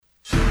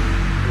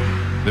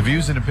The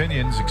views and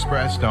opinions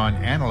expressed on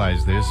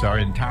Analyze This are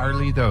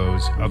entirely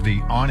those of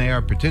the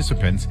on-air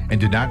participants and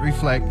do not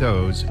reflect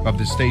those of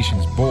the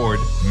station's board,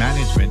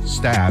 management,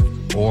 staff,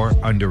 or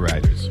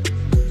underwriters.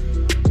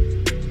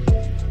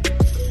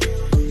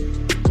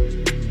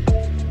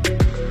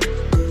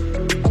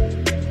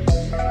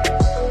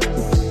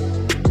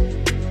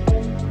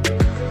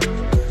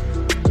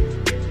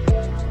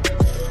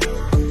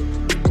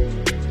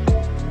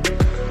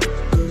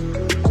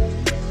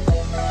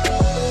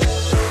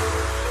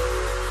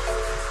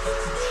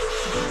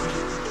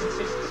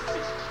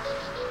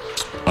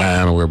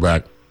 And we're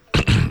back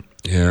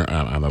here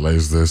and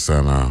Analyze This,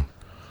 and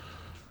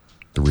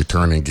the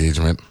return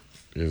engagement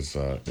is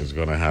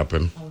going to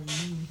happen.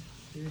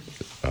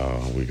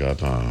 We got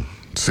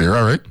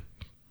Sarah, right?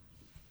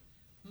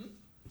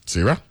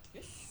 Sarah?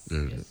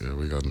 Yes. Yeah,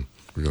 we're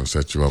gonna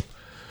set you up.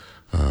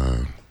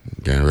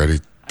 Getting ready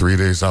 3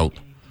 days out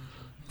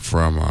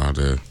from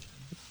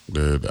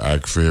the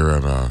Ag Fair,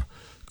 and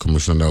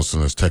Commissioner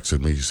Nelson has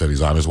texted me. He said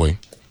he's on his way,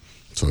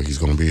 so he's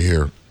going to be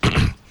here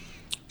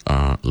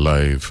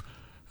live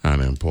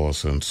and in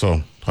person.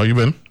 So, how you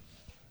been?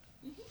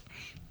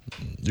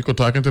 You could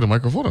talk into the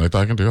microphone, and I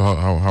talking to you.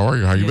 How are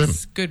you? How you been?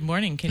 Good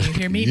morning. Can you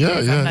hear me? Yeah.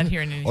 I'm not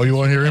hearing anything. Oh, you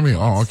want to hear me?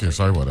 Oh, okay.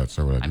 Sorry about that.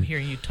 I'm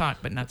hearing you talk,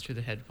 but not through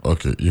the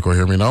headphones. Okay, you can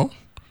hear me now?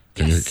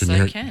 I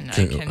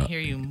can hear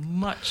you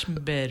much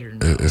better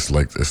now. It's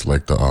like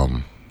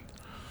the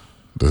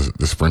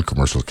Sprint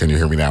commercial. Can you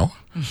hear me now?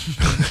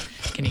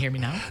 Can you hear me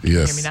now? Yes. Can you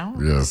hear me now?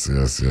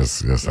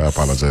 Yes. I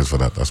apologize for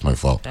that. That's my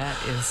fault. That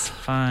is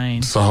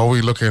fine. So how are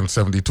we looking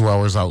 72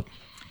 hours out?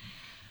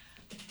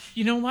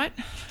 You know what?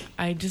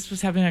 I just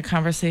was having a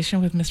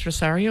conversation with Ms.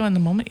 Rosario in the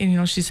moment,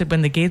 and she said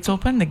when the gates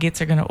open, the gates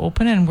are going to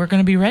open, and we're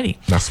going to be ready.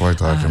 That's what I'm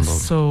talking about.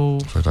 That's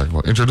what I'm talking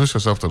about. Introduce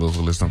yourself to those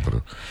who listen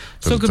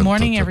good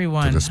morning,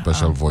 everyone. To the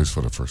special voice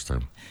for the first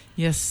time.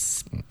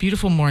 Yes,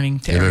 beautiful morning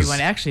to everyone.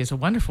 Actually, it's a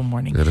wonderful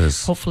morning. It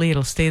is. Hopefully,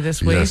 it'll stay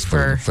this way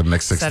for the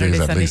next 6 Saturday,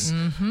 days at Sunday. least.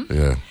 Mm-hmm.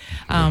 Yeah.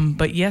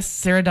 But yes,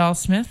 Sarah Dahl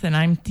Smith, and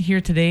I'm here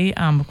today,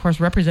 of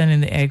course,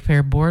 representing the Ag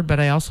Fair Board, but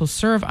I also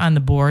serve on the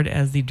board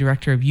as the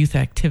Director of Youth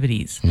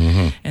Activities.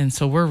 Mm-hmm. And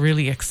so we're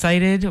really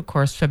excited. Of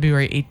course,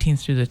 February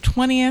 18th through the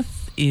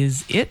 20th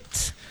is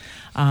it.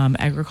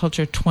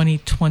 Agriculture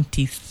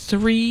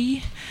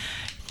 2023.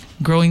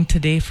 Growing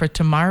today for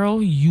tomorrow.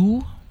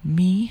 You,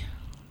 me,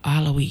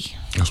 all of we.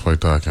 That's what I'm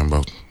talking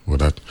about.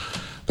 With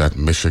that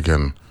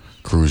Michigan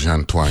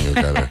Crujan twang you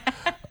got.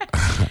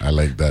 I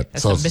like that.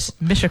 That's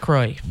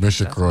Mishacroy.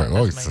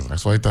 Mishacroy.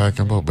 That's what I'm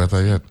talking about.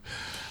 Better yet.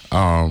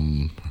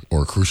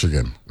 Or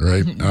Crucigan,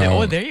 right?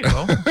 There you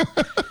go.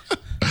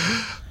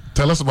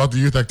 Tell us about the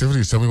youth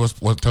activities.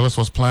 Tell us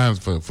what's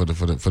planned for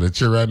the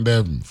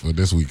Chirandem for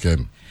this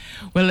weekend.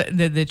 Well,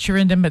 the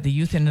Chirandem, but the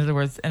youth, in other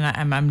words, and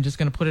I'm just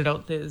going to put it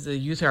out, the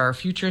youth are our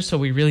future, so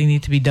we really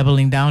need to be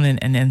doubling down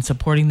and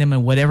supporting them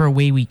in whatever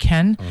way we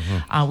can.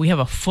 Mm-hmm. We have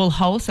a full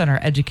house on our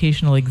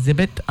educational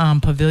exhibit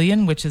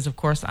pavilion, which is, of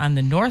course, on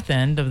the north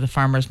end of the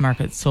farmers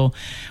market. So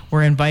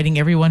we're inviting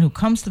everyone who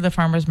comes to the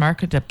farmers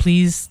market to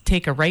please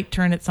take a right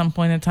turn at some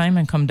point in time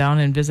and come down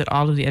and visit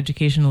all of the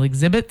educational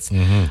exhibits.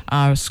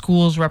 Mm-hmm.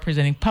 Schools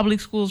representing public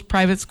schools,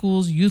 private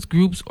schools, youth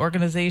groups,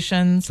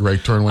 organizations.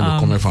 Right turn when you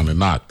come in from the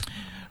knot.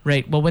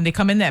 Right. Well, when they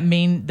come in the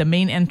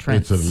main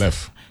entrance, to the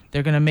left.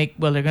 They're going to make,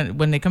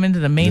 when they come into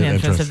the main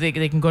entrance, if they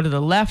can go to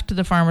the left to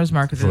the farmer's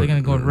market, or they're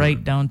going to go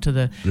right down to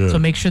the, so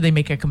make sure they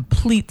make a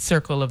complete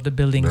circle of the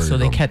building so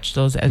they catch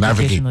those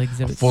educational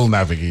exhibits. Full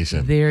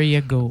navigation. There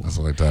you go. That's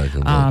what I'm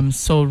talking about.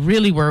 So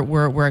really,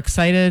 we're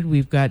excited.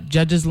 We've got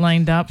judges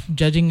lined up.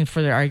 Judging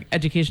for our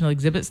educational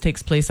exhibits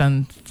takes place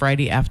on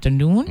Friday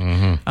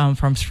afternoon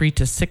from 3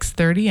 to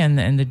 6:30,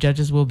 and the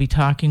judges will be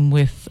talking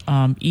with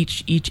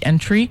each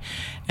entry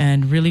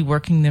and really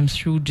working them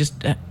through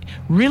just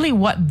really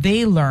what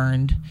they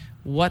learned,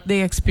 what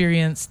they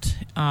experienced,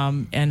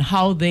 and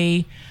how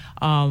they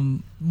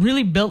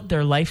really built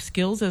their life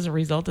skills as a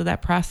result of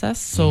that process.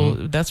 So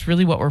that's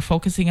really what we're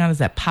focusing on, is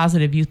that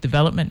positive youth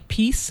development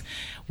piece.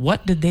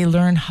 What did they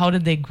learn? How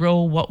did they grow?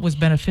 What was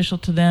beneficial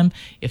to them?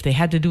 If they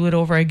had to do it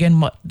over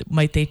again, what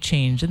might they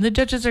change? And the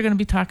judges are going to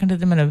be talking to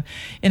them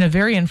in a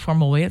very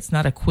informal way. It's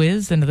not a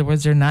quiz. In other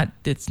words,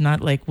 it's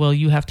not like, well,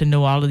 you have to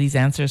know all of these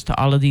answers to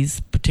all of these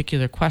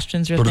particular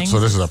questions or things. So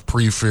this is a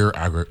pre-fair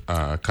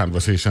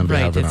conversation they're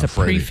having on Friday. Right, it's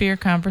a pre-fair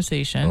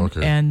conversation.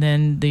 Okay. And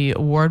then the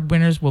award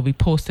winners will be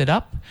posted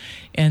up.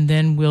 And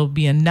then we'll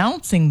be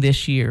announcing the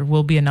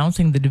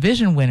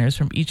division winners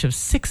from each of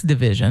 6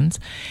 divisions.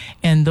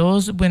 And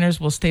those winners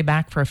will stay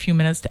back for a few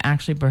minutes to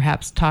actually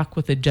perhaps talk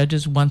with the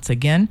judges once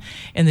again.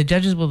 And the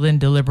judges will then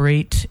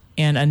deliberate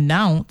and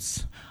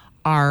announce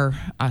our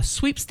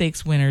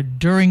sweepstakes winner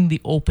during the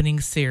opening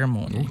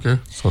ceremony. Okay.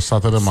 So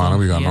Saturday morning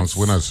we got announced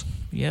winners.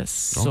 Yes.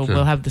 So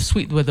we'll have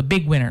the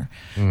big winner.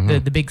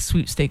 The big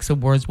sweepstakes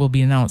awards will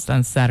be announced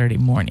on Saturday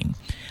morning.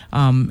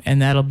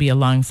 And that'll be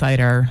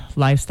alongside our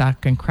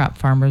livestock and crop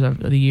farmers of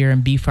the year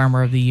and bee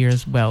farmer of the year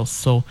as well.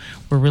 So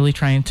we're really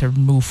trying to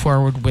move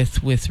forward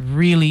with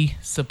really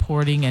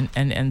supporting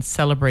and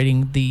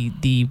celebrating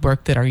the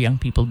work that our young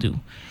people do.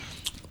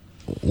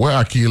 Where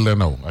Akil there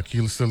now?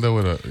 Akil still there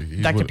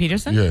with Dr.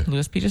 Peterson? Yeah.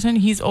 Louis Peterson.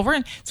 He's over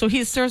so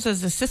he serves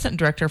as assistant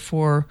director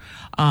for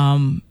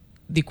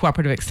the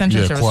Cooperative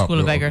Extension Service School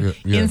of Agri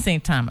in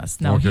St. Thomas.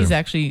 Now he's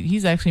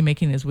actually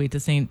making his way to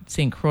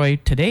St. Croix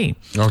today.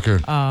 Okay.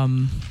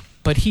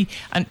 But he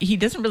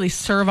doesn't really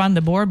serve on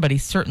the board, but he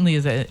certainly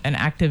is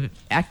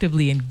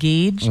actively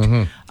engaged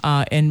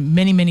in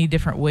many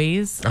different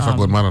ways. That's a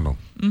good man, though.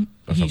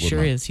 He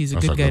sure is. He's a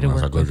good guy to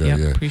work with. Yeah,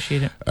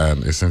 appreciate it.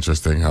 And it's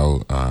interesting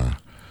how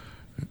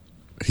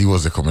he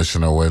was the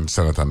commissioner when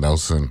Senator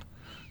Nelson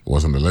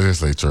was in the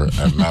legislature,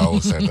 and now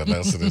Senator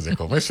Nelson is the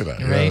commissioner.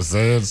 You know what I'm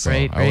saying? So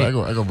right. I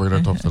go bring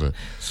that up to the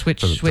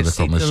switch the seats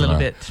a little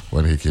bit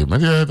when he came.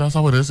 And yeah, that's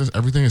how it is.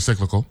 Everything is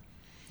cyclical.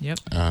 Yep.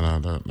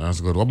 And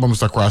that's good. What about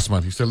Mr.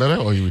 Crossman? He's still there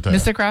or he retired?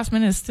 Mr.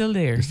 Crossman is still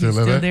there. He's still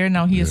there?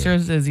 Now he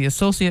serves as the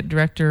associate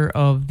director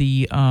of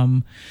the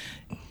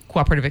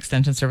Cooperative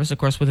Extension Service, of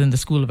course, within the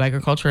School of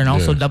Agriculture, and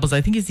also doubles.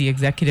 I think he's the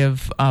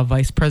executive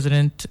vice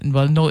president.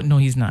 Well, no,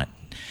 he's not.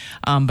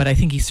 But I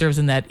think he serves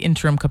in that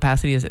interim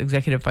capacity as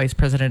executive vice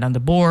president on the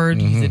board.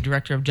 He's the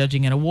director of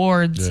judging and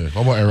awards. Yeah.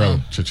 What about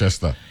Errol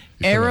Chichester?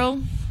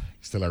 Errol?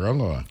 Still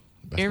around or?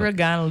 Errol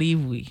gonna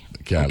leave.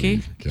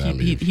 Okay,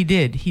 he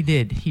did.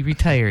 He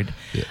retired.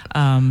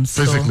 Yeah.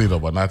 Physically though,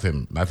 but not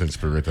in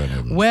spirit.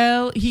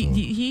 Well,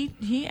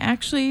 he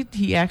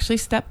actually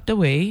stepped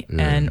away,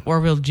 and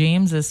Orville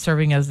James is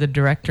serving as the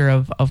director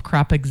of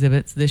crop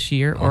exhibits this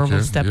year. Okay.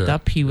 Orville stepped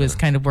up. He was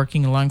kind of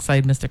working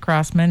alongside Mr.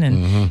 Crossman,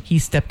 and he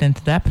stepped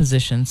into that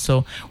position.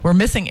 So we're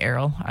missing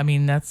Errol. I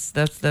mean, that's.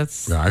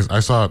 Yeah,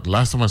 I saw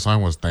last time I saw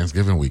him was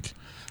Thanksgiving week.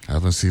 I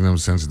haven't seen him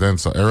since then.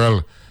 So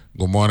Errol,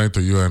 good morning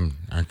to you, and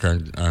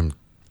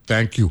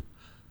thank you.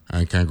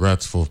 And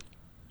congrats for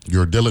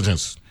your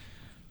diligence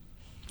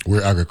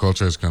where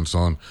agriculture is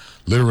concerned,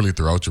 literally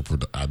throughout your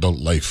adult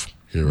life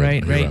here.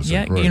 Right.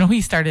 Yeah, you know,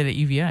 he started at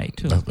UVI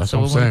too. That's so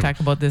what I'm when we talk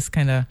about this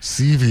kind of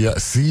CVI,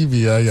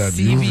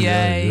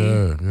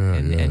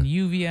 and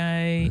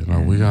UVI.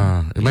 You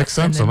know, it makes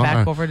sense. And then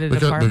back over to the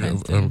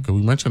department. Can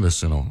we mention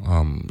this? You know,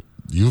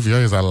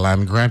 UVI is a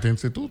land grant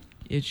institute.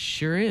 It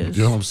sure is.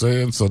 You know what I'm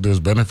saying? So there's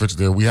benefits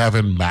there. We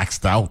haven't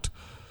maxed out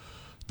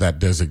that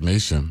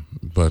designation,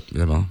 but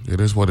you know, it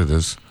is what it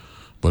is.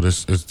 But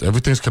it's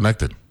everything's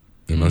connected.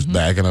 You know, it's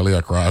diagonally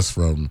across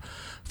from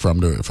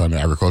the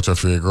agriculture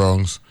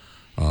fairgrounds.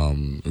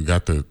 We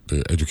got the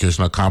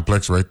educational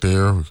complex right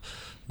there.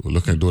 We're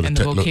looking to do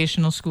the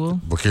vocational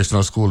school.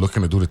 Vocational school,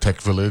 looking to do the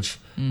tech village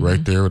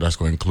right there. That's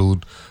going to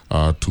include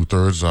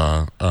 2/3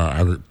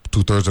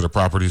 of the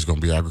property is going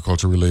to be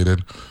agriculture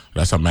related.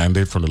 That's a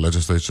mandate from the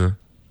legislature.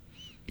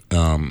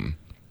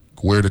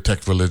 Where the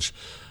tech village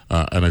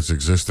and its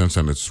existence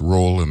and its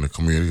role in the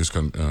community is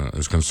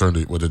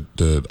concerned with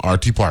the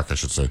RT park, I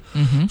should say.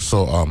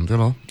 So, you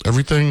know,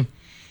 everything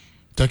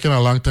taking a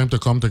long time to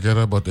come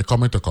together, but they're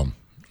coming to come.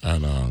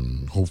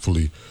 And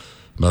hopefully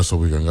that's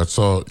what we can get.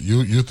 So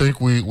you think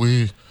we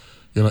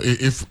you know,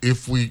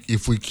 if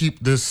we keep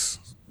this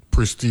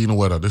pristine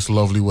weather, this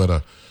lovely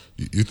weather,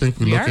 you think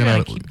we're looking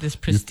at keep this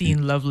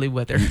pristine, lovely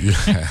weather?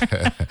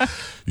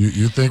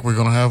 You think we're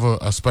gonna have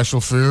a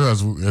special fair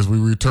as we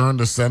return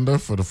to Sender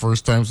for the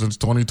first time since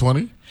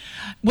 2020?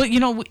 Well, you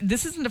know,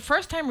 this isn't the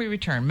first time we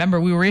return. Remember,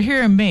 we were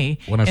here in May.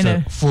 When I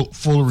said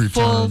full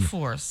return, full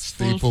force,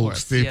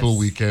 staple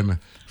weekend,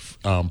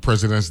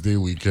 President's Day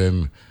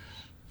weekend,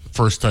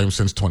 first time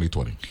since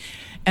 2020.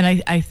 And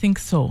I think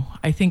so.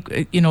 I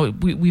think, you know,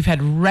 we've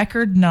had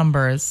record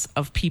numbers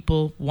of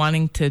people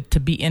wanting to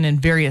be in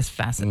various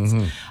facets.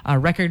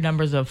 Record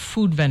numbers of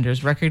food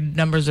vendors, record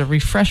numbers of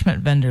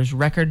refreshment vendors,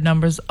 record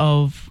numbers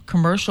of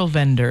commercial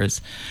vendors,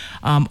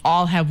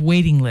 all have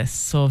waiting lists.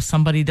 So if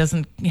somebody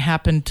doesn't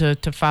happen to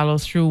follow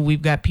through,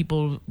 we've got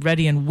people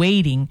ready and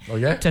waiting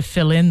to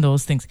fill in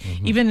those things.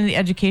 Even in the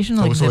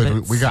educational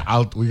exhibits. We got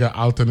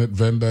alternate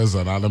vendors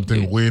and all them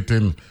things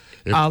waiting.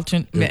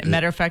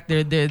 Matter of fact,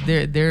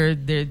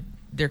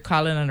 they're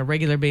calling on a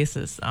regular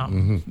basis.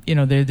 You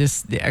know, they're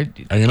just.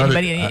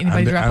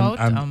 Anybody drop out?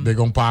 And they're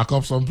gonna park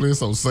up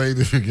someplace outside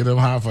if you give them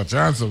half a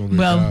chance. And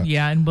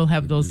we'll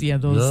have those.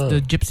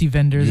 The gypsy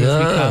vendors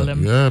as we call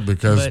them. Yeah,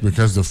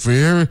 because the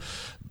fair,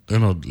 you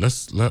know,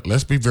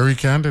 let's be very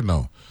candid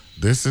now.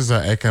 This is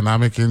an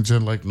economic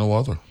engine like no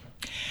other.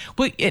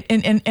 Well,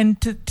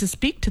 and to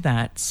speak to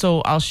that,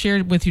 so I'll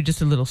share with you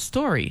just a little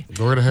story.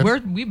 Go right ahead.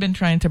 We've been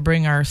trying to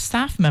bring our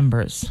staff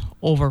members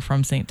over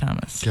from St.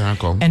 Thomas. Yeah,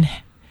 come.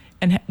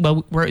 And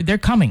well, they're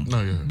coming.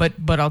 No, yeah.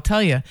 But I'll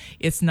tell you,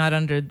 it's not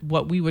under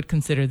what we would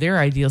consider their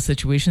ideal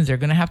situations. They're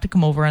going to have to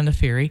come over on the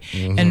ferry.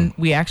 And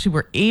we actually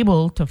were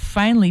able to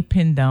finally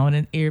pin down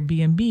an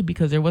Airbnb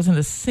because there wasn't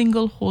a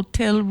single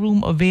hotel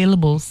room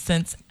available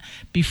since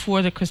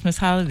before the Christmas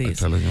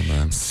holidays. I'm telling you,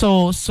 man.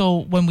 So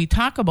when we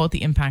talk about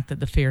the impact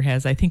that the fair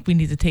has, I think we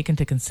need to take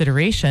into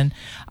consideration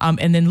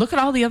and then look at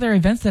all the other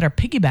events that are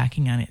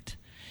piggybacking on it.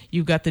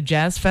 You've got the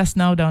Jazz Fest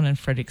now down in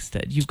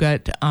Frederickstead. You've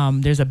got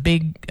there's a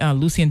big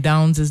Lucian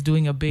Downs is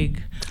doing a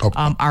big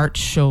art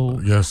show.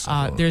 Yes.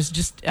 There's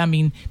just, I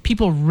mean,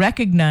 people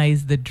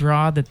recognize the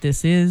draw that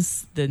this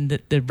is,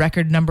 the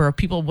record number of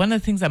people. One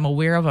of the things I'm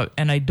aware of,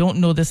 and I don't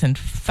know this, in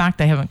fact,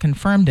 I haven't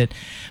confirmed it,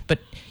 but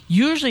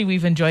usually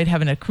we've enjoyed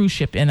having a cruise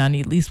ship in on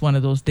at least one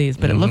of those days,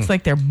 but it looks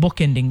like they're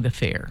bookending the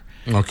fair.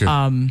 Okay.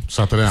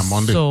 Saturday and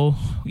Monday. So,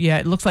 yeah,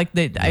 it looks like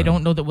I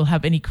don't know that we'll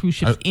have any cruise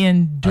ships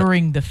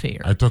during the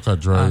fair. I took a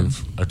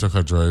drive.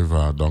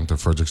 Down to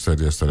Frederickstead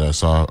yesterday. I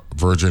saw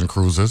Virgin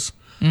Cruises.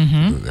 They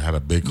had a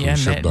big cruise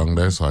ship down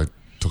there, so I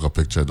took a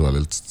picture, do a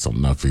little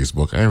something on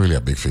Facebook. I ain't really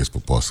a big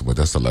Facebook poster, but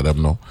just to let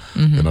them know,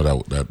 you know,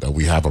 that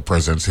we have a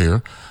presence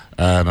here.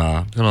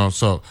 And, you know,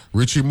 so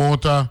Richie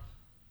Mota,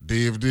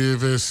 Dave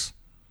Davis,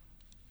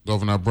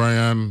 Governor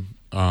Bryan,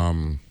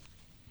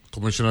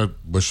 Commissioner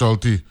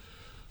Bashalti,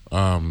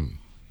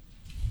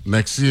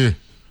 next year,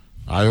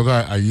 I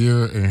got a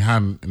year in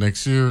hand.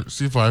 Next year,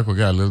 see if I could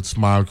get a little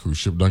small cruise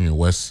ship down in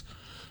West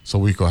so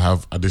we could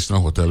have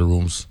additional hotel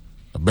rooms.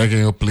 I'm begging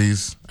you,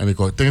 please. And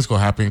things could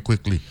happen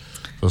quickly.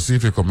 So see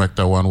if you could make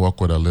that one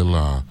work with a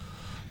little,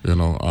 you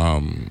know.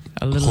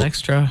 A little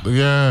extra.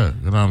 Yeah,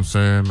 you know what I'm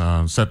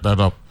saying? Set that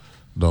up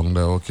down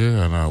there, okay?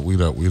 And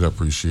we'd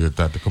appreciate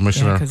that. The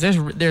commissioner. Because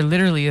there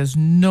literally is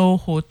no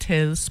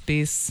hotel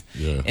space.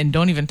 Yeah. And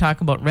don't even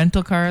talk about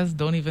rental cars.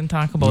 Don't even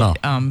talk about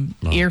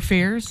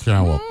airfares.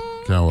 Can't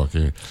walk.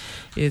 Yeah.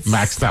 It's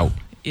maxed out.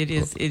 It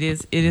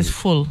is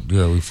full.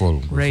 Yeah, we're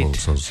full. Right.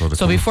 Full.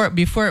 So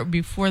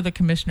before the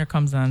commissioner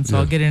comes on, so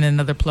I'll get in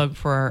another plug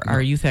for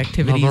our youth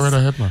activities. No, go right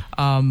ahead,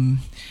 man.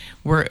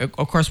 We're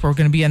going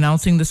to be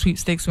announcing the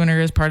sweepstakes winner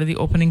as part of the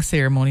opening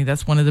ceremony.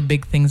 That's one of the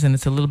big things, and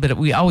it's a little bit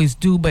we always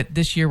do, but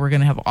this year we're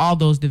going to have all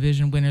those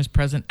division winners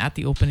present at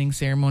the opening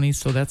ceremony,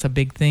 so that's a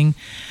big thing.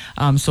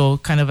 So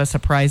kind of a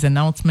surprise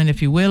announcement,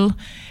 if you will.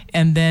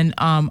 And then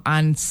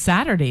on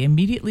Saturday,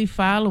 immediately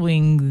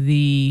following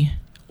the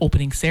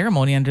opening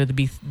ceremony under the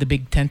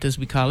big tent, as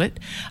we call it,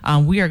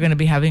 we are going to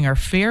be having our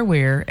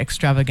fairwear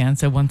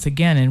extravaganza once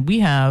again, and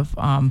we have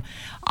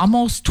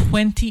almost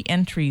 20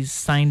 entries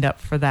signed up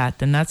for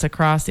that, and that's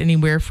across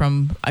anywhere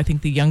from, I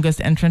think the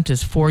youngest entrant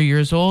is 4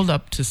 years old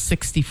up to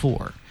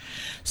 64.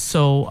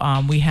 So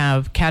we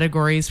have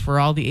categories for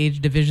all the age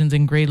divisions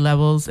and grade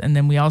levels, and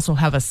then we also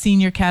have a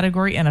senior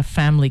category and a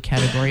family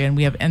category, and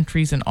we have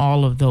entries in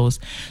all of those.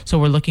 So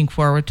we're looking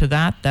forward to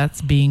that.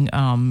 That's being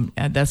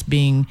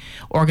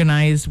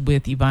organized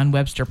with Yvonne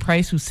Webster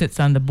Price, who sits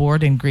on the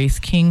board, and Grace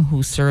King,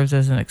 who serves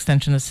as an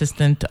extension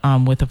assistant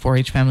with the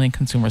 4-H Family and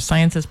Consumer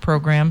Sciences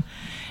program.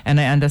 And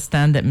I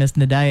understand that Ms.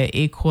 Nadaya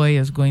Akoy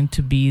is going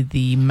to be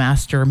the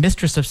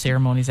mistress of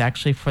ceremonies,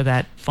 actually, for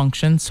that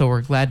function. So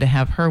we're glad to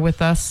have her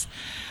with us.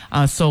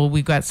 So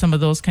we've got some of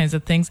those kinds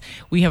of things.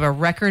 We have a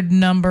record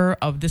number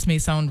of, this may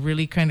sound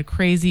really kind of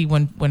crazy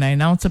when I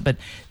announce it, but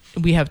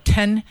we have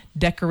 10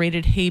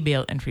 decorated hay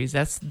bale entries.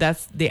 That's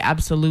the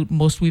absolute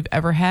most we've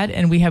ever had.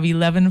 And we have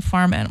 11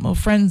 farm animal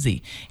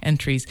frenzy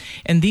entries.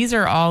 And these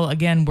are all,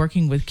 again,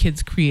 working with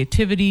kids'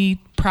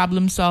 creativity,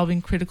 problem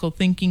solving, critical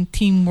thinking,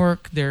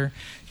 teamwork. They're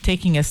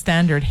taking a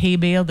standard hay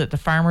bale that the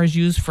farmers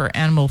use for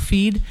animal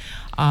feed,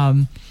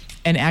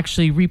 and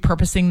actually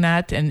repurposing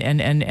that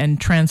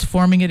and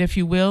transforming it, if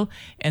you will.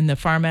 And the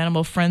Farm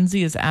Animal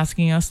Frenzy is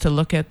asking us to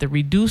look at the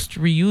reduced,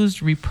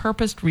 reused,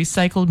 repurposed,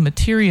 recycled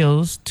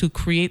materials to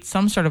create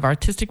some sort of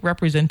artistic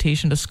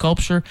representation, a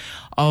sculpture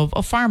of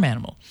a farm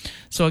animal.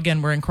 So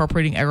again, we're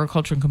incorporating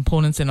agricultural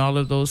components in all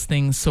of those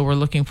things. So we're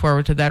looking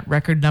forward to that.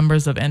 Record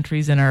numbers of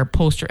entries in our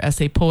poster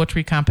essay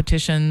poetry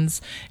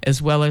competitions,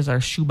 as well as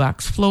our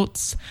shoebox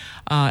floats.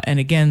 And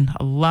again,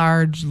 a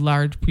large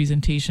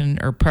presentation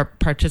or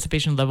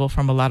participation level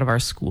from a lot of our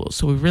schools.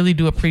 So we really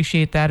do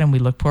appreciate that, and we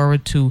look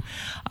forward to,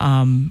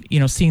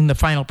 seeing the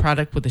final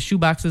product with the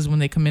shoeboxes when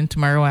they come in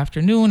tomorrow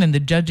afternoon, and the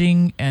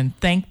judging, and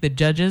thank the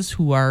judges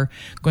who are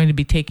going to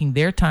be taking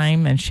their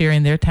time and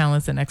sharing their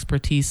talents and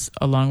expertise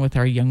along with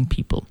our young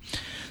people.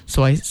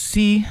 So I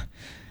see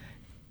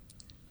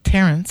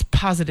Terrence,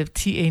 positive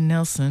T.A.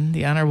 Nelson,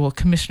 the Honorable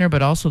Commissioner,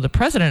 but also the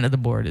President of the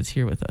Board, is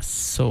here with us.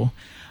 So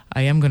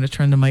I am going to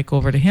turn the mic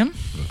over to him.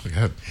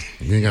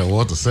 You ain't got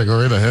water to say,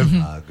 go right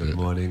ahead. Good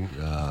morning.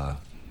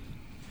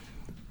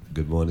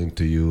 Good morning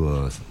to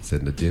you,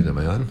 Senator James. Am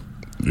I on?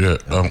 Yeah.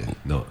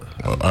 No.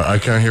 I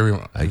can't hear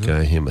you. I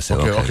can't hear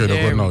myself. Okay, you're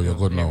good now. You're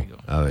good now.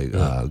 All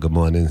right. Good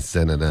morning,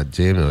 Senator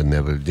James, or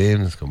Neville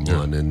James. Good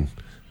morning,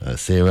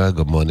 Sarah.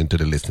 Good morning to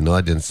the listening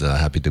audience.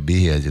 Happy to be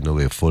here. As you know,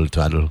 we're full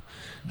throttle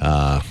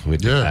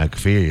with the Ag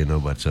Fair,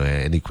 but so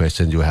any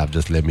questions you have,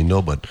 just let me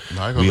know. But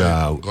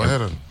go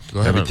ahead.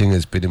 Everything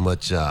is pretty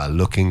much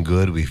looking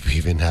good. We've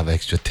even have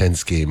extra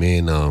tents came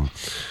in.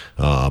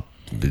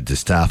 The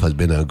staff has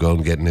been on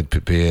ground getting it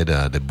prepared.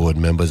 The board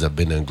members have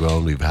been on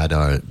ground. We've had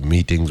our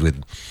meetings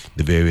with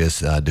the various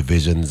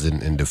divisions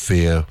in the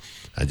fair.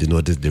 As you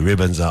notice, the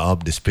ribbons are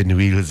up, the spin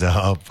wheels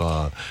are up,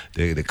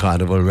 the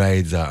carnival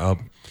rides are up.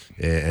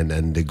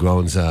 and the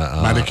grounds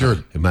are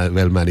Manicured.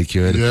 well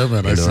manicured. Yeah,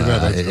 man, I see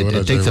that.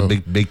 It takes a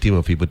big team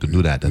of people to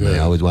do that, and I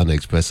always want to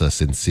express a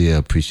sincere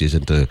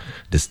appreciation to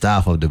the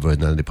staff of the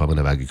Virgin Islands Department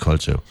of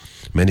Agriculture.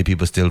 Many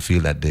people still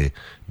feel that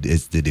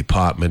it's the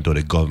department or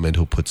the government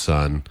who puts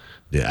on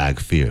the Ag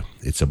Fair.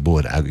 It's a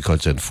board,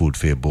 Agriculture and Food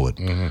Fair Board.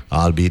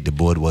 Albeit the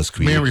board was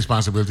created. Main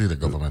responsibility of the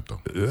government,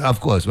 though. Of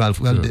course. Well,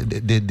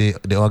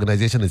 the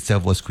organization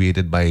itself was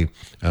created by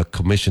a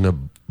commissioner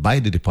by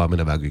the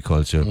Department of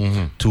Agriculture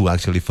to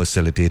actually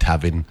facilitate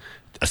having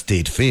a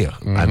state fair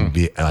and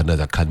be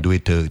another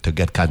conduit to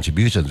get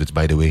contributions, which,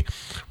 by the way,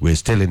 we're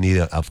still in need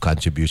of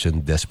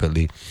contribution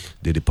desperately.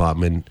 The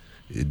department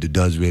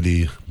does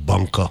really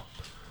bunker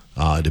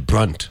the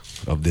brunt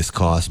of this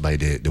cost by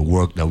the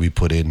work that we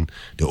put in,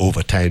 the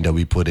overtime that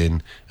we put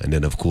in, and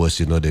then, of course,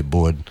 the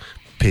board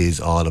pays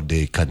all of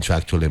the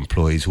contractual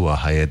employees who are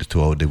hired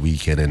throughout the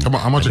weekend. And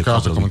how much it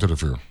costs to come into the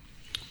fair?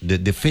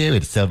 The fair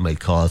itself might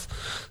cost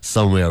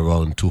somewhere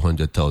around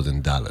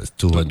 $200,000.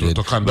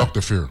 To conduct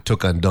the fair. To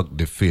conduct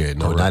the fair.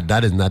 Now,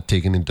 that is not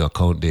taking into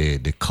account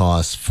the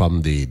cost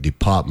from the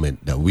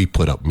department that we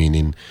put up,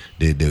 meaning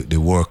the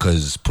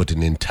workers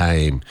putting in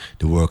time,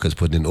 the workers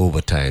putting in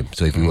overtime.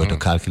 So if you were to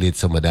calculate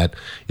some of that,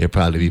 it'd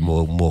probably be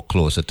more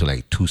closer to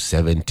like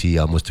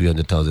 $270,000, almost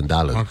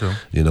 $300,000.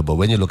 Okay. But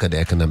when you look at the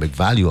economic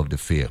value of the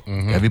fair,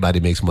 everybody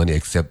makes money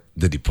except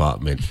the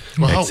department.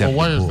 Why is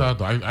that?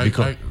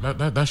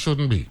 That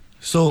shouldn't be.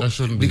 So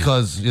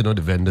because the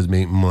vendors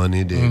make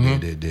money,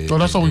 so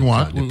that's what we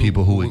want. The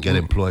people who would get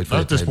employed for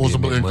that's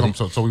disposable income.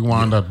 So we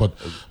want that,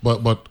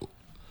 but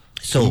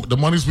so the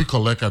monies we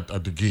collect at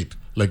the gate,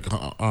 like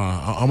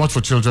how much for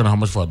children and how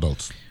much for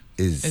adults?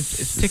 It's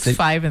 6,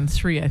 5, and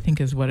 3. I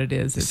think is what it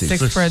is. It's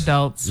 6 for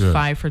adults,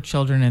 5 for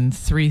children, and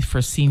 3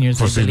 for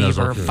seniors. I believe,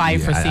 or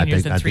 5 for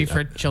seniors and 3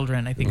 for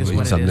children. I think is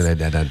what it is. Something like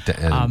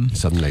that.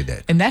 Something like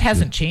that. And that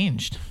hasn't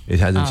changed. It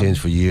hasn't changed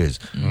for years.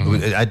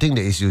 I think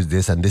the issue is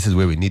this, and this is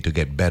where we need to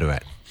get better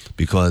at,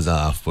 because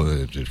for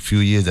a few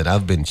years that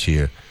I've been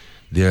chair,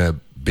 there are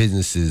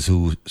businesses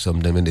who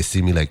sometimes when they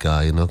see me like,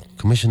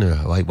 Commissioner,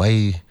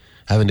 why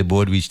haven't the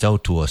board reached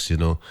out to us?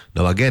 Now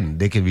again,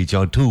 they can reach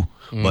out too.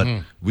 But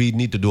we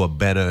need to do a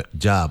better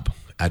job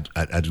at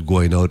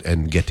going out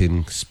and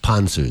getting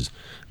sponsors.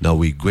 Now,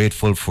 we're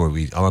grateful for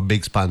our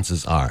big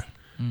sponsors are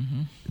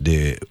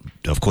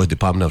of course,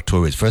 Department of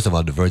Tourism. First of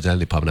all, the Virgin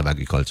Islands Department of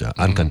Agriculture,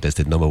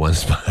 uncontested number one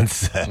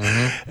sponsor.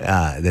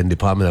 Then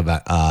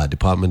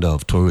Department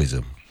of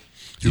Tourism.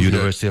 The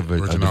University of the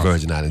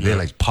Virgin Islands. They're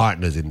like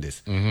partners in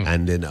this.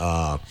 And then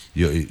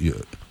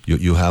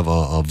you have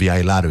a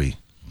VI lottery.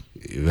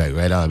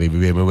 Right on. Maybe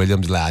Raymond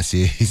Williams last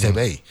year, he said,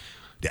 hey,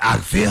 the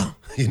Ag Fair,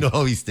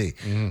 how he stay.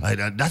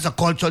 That's a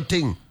cultural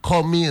thing.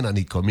 Come in, and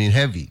he come in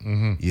heavy.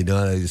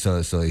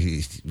 So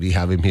we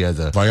have him here as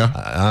a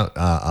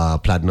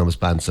platinum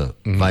sponsor,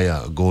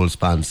 via gold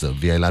sponsor.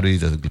 VI Lottery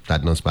is a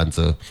platinum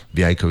sponsor.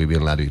 VI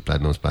Caribbean Lottery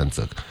platinum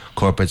sponsor.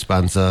 Corporate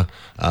sponsor,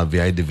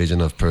 VI Division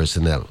of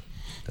Personnel.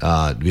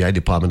 VI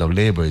Department of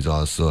Labor is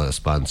also a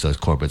sponsor,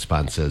 corporate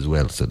sponsor as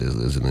well. So this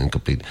is an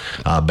incomplete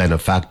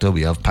benefactor.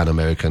 We have Pan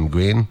American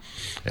Grain,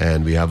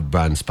 and we have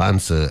brand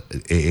sponsor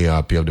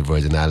AARP of the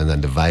Virgin Islands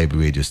and the Vibe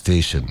radio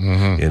station.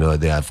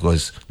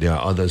 There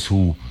are others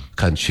who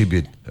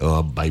contribute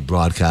by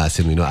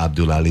broadcasting. We know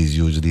Abdul Ali is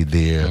usually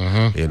there.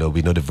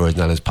 We know the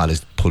Virgin Islands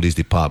Police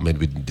Department,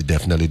 we're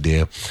definitely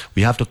there.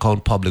 We have to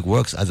count Public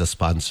Works as a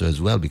sponsor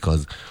as well,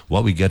 because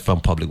what we get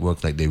from Public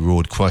Works, like the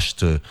road crush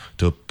to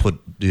put,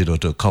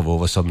 to cover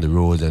over some of the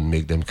roads and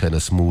make them kind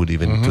of smooth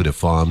even to the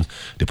farms.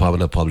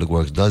 Department of Public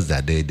Works does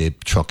that. They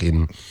truck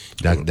in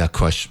that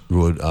crush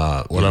road.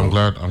 I'm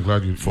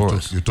glad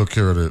you took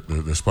care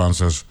of the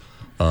sponsors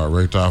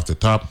right off the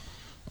top.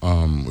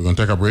 We're going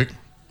to take a break.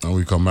 And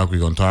we come back, we're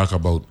going to talk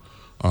about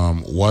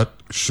what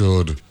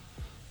should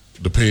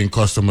the paying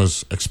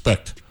customers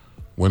expect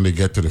when they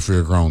get to the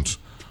fairgrounds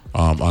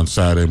on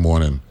Saturday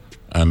morning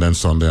and then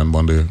Sunday and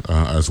Monday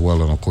as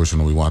well. And, of course,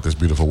 we want this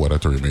beautiful weather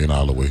to remain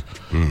all the way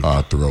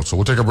throughout. So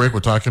we'll take a break. We're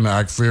talking the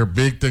Ag Fair.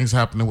 Big things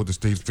happening with the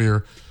State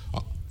Fair.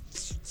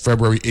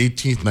 February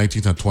 18th,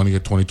 19th, and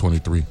 20th,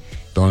 2023,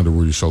 down in the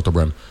Rudy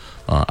Schulterbrand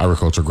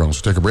Agriculture Grounds.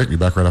 So take a break. Be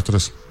back right after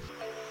this.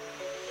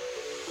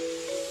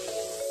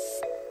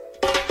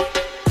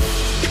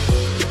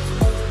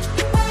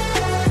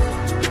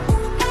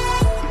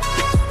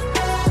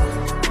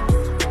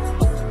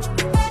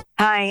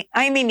 Hi,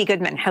 I'm Amy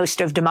Goodman,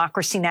 host of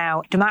Democracy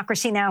Now!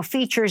 Democracy Now!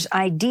 Features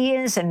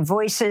ideas and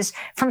voices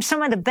from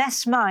some of the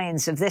best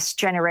minds of this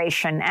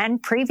generation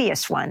and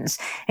previous ones,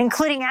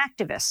 including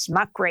activists,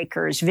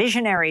 muckrakers,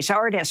 visionaries,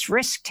 artists,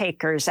 risk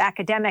takers,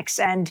 academics,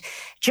 and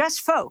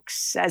just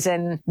folks, as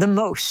in the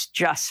most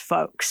just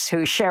folks,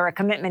 who share a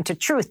commitment to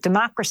truth,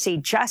 democracy,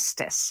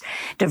 justice,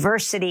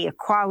 diversity,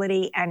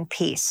 equality, and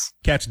peace.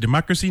 Catch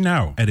Democracy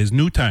Now! At its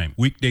new time,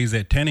 weekdays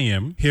at 10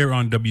 a.m. here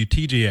on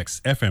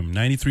WTJX FM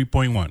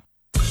 93.1.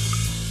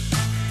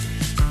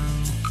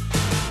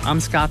 I'm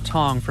Scott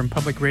Tong from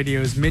Public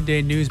Radio's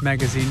midday news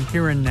magazine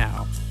Here and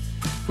Now.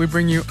 We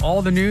bring you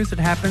all the news that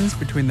happens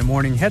between the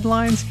morning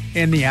headlines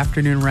and the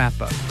afternoon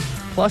wrap-up.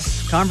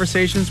 Plus,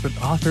 conversations with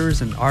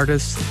authors and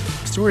artists,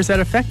 stories that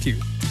affect you,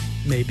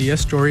 maybe a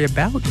story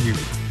about you.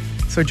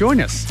 So join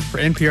us for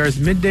NPR's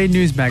Midday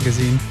News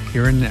Magazine,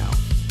 Here and Now.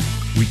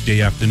 Weekday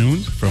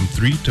afternoons from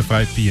 3 to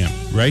 5 p.m.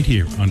 right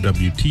here on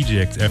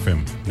WTJX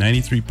FM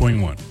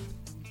 93.1.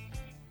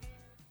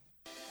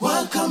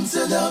 Welcome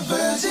to the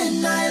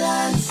Virgin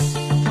Islands.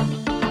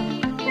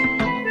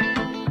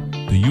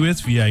 The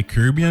USVI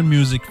Caribbean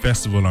Music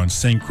Festival on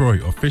St.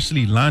 Croix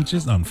officially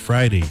launches on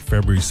Friday,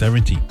 February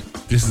 17th.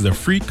 This is a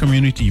free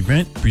community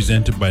event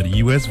presented by the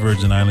U.S.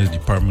 Virgin Islands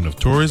Department of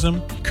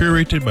Tourism,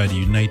 curated by the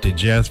United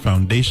Jazz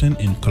Foundation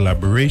in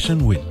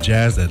collaboration with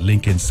Jazz at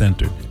Lincoln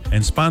Center,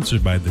 and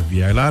sponsored by the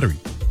VI Lottery.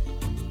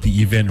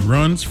 The event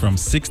runs from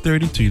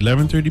 6:30 to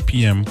 11:30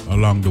 p.m.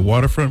 along the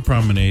waterfront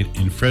promenade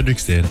in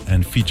Frederiksted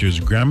and features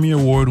Grammy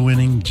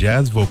Award-winning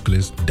jazz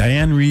vocalist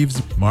Diane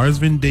Reeves,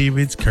 Marsvin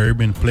Davids,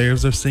 Caribbean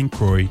Players of St.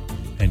 Croix,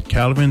 and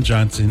Calvin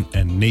Johnson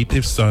and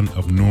Native Son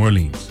of New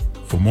Orleans.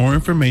 For more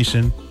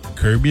information,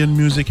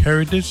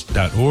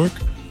 CaribbeanMusicHeritage.org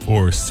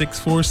or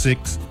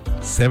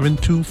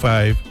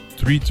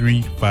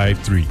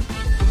 646-725-3353.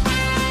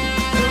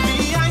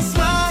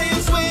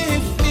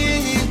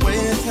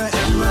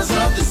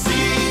 Of the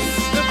seas,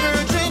 the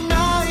Virgin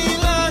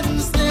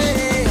Islands,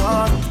 they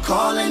are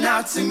calling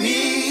out to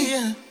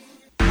me.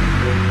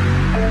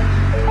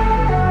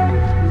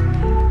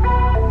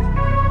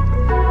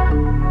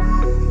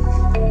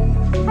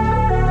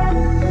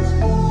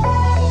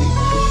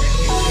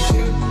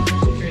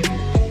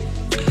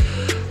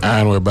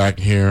 And we're back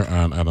here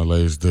on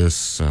Analyze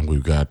This, and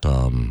we've got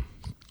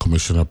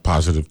Commissioner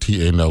Positive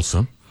T.A.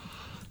 Nelson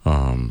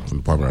from the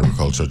Department of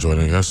Agriculture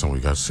joining us, and we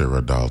got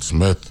Sarah Dahl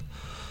Smith,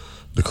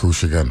 the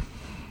Crucigan.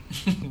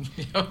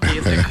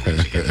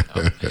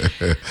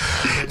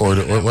 Or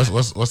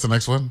what's the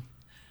next one?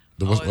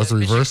 What's the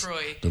reverse?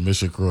 The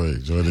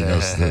Michicroy joining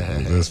us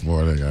this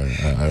morning.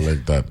 I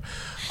like that.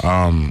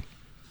 And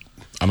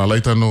I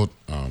like to note,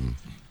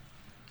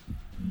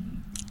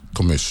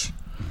 Commish,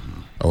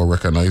 we're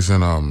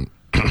recognizing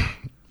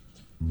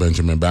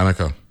Benjamin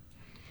Banneker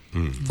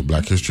for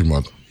Black History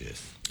Month.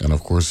 Yes. And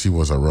of course, he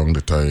was around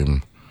the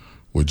time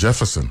with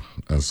Jefferson.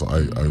 And so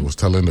I was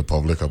telling the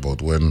public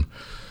about when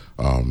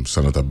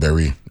Senator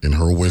Berry, in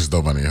her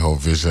wisdom and in her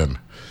vision,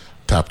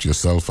 tapped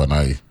yourself and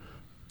I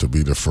to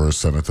be the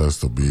first senators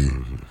to be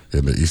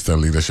in the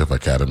Eastern Leadership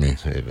Academy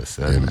in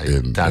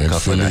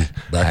Philly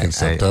back in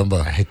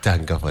September. I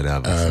thank her for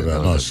that.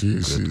 No, she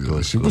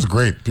was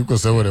great. People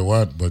say what they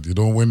want, but you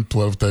don't win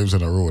 12 times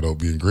in a row without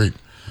being great.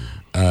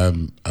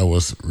 And I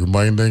was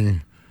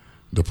reminding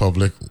the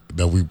public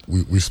that we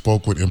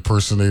spoke with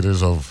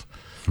impersonators of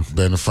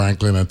Ben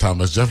Franklin and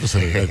Thomas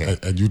Jefferson,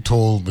 and you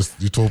told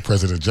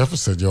President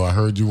Jefferson, "Yo, I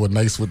heard you were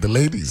nice with the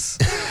ladies,"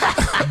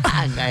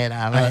 and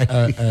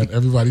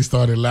everybody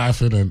started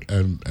laughing,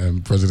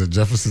 and President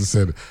Jefferson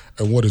said,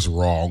 "And what is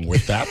wrong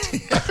with that?"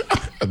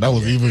 And that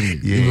was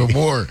even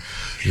more,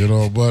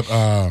 But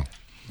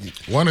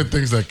one of the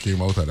things that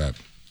came out of that,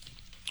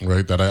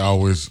 right, that I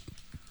always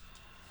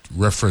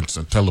reference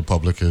and tell the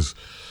public is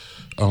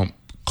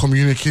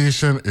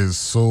communication is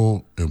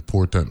so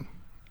important.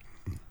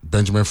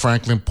 Benjamin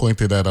Franklin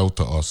pointed that out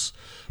to us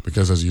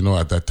because, as you know,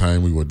 at that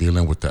time we were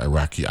dealing with the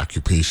Iraqi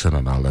occupation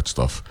and all that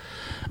stuff.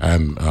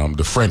 And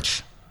the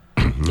French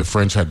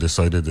had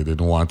decided they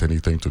didn't want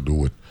anything to do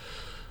with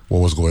what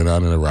was going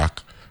on in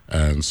Iraq.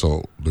 And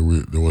so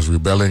there was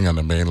rebelling on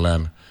the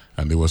mainland,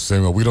 and they were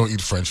saying, well, we don't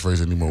eat French fries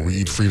anymore. We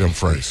eat freedom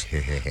fries.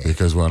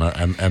 Because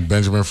and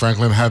Benjamin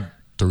Franklin had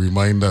to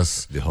remind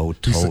us the whole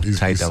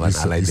tight of an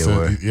ally they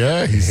were.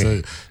 Yeah, he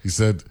said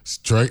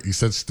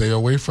stay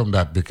away from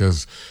that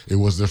because it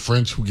was the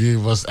French who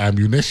gave us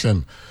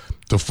ammunition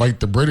to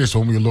fight the British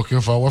when we were looking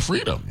for our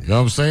freedom. You know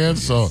what I'm saying?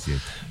 Yes.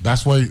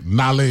 That's why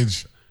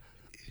knowledge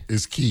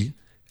is key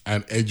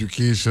and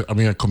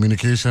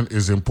communication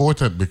is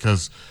important,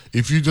 because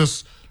if you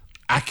just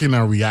acting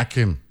and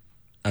reacting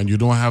and you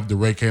don't have the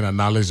right kind of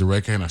knowledge, the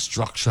right kind of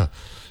structure,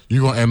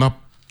 you're going to end up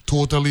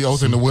totally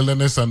out in the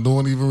wilderness and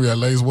don't even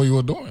realize what you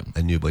were doing.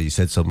 But you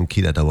said something key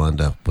that I want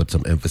to put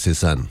some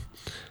emphasis on.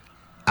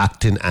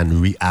 Acting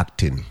and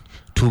reacting.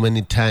 Too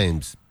many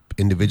times,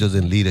 individuals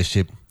in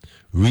leadership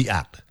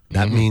react.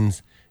 That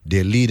means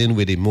they're leading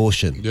with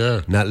emotion,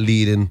 not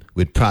leading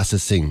with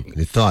processing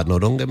the thought. No,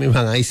 don't get me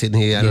wrong. I sitting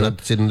here, I'm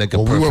not sitting like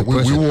a perfect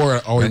person. We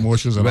wore our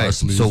emotions on our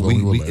sleeves. So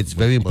it's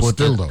very important.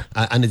 Still, though.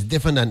 And it's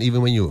different than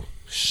even when you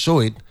show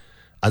it,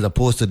 as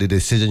opposed to the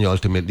decision you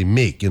ultimately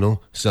make,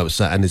 So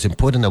and it's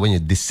important that when you're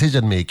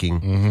decision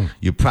making,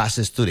 you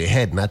process to the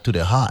head, not to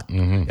the heart.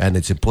 And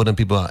it's important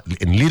people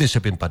in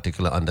leadership in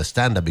particular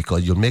understand that,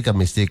 because you'll make a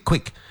mistake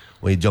quick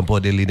when you jump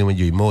out there leading with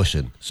your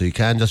emotion. So you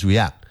can't just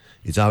react.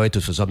 It's all right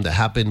for something to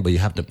happen, but you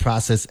have to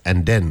process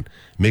and then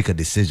make a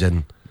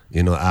decision,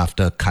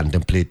 after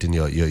contemplating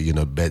your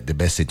the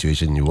best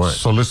situation you want.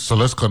 So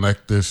let's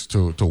connect this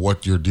to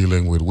what you're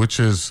dealing with, which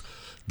is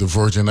the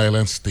Virgin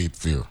Islands State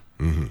Fair.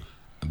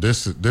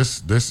 This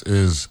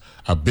is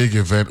a big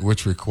event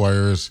which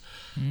requires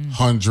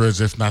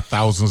hundreds, if not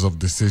thousands, of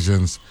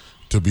decisions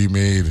to be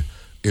made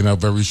in a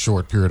very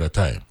short period of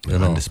time. You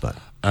know, on the spot.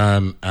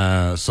 And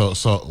so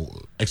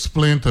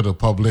explain to the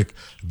public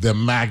the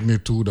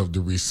magnitude of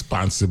the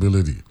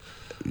responsibility,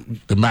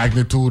 the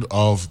magnitude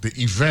of the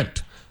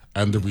event,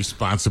 and the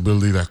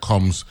responsibility that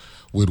comes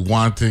with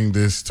wanting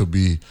this to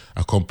be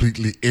a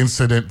completely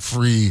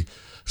incident-free,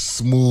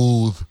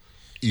 smooth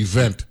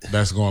event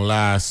that's going to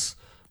last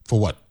for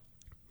what?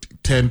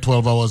 10,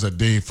 12 hours a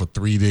day for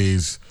 3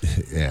 days.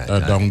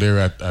 Down there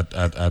at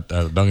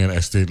down in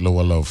Estate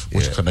Lower Love,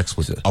 which connects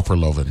with Upper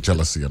Love and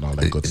jealousy and all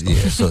that good stuff.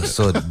 Yeah,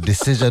 so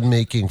decision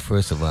making,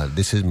 first of all,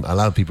 this is a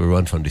lot of people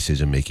run from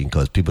decision making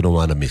because people don't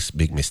want to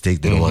make mistakes,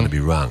 they don't want to be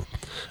wrong.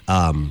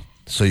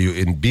 So you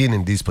in being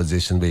in these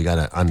positions where you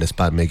gotta on the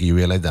spot make, you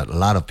realize that a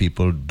lot of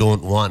people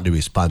don't want the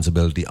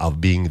responsibility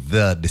of being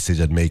the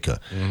decision maker,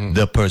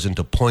 the person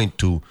to point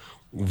to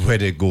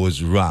when it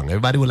goes wrong.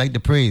 Everybody would like the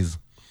praise,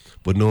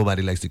 but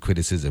nobody likes the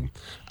criticism.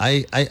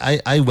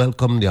 I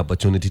welcome the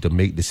opportunity to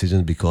make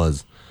decisions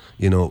because,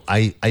 you know,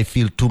 I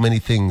feel too many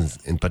things,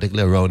 in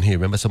particular around here.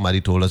 Remember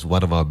somebody told us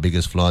one of our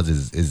biggest flaws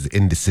is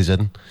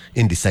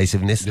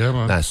indecisiveness. Yeah,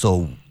 man.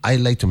 So I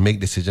like to make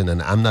decisions,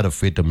 and I'm not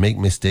afraid to make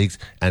mistakes,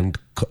 and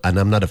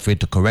I'm not afraid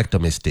to correct a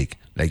mistake.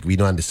 Like we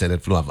know on the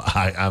Senate floor,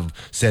 I've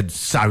said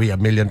sorry a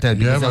million times.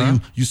 Yeah,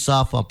 man. You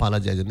soft for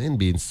apologizing and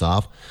being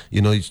soft.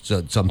 You know,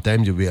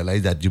 sometimes you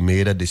realize that you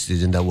made a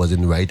decision that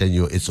wasn't right, and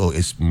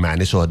it's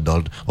managed or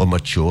adult or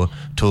mature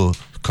to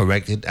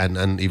correct it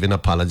and even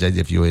apologize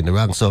if you're in the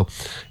wrong. So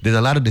there's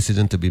a lot of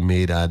decisions to be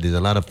made. There's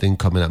a lot of things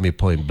coming at me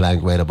point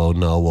blank right about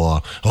now,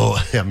 or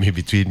I'm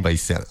between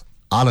myself.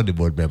 All of the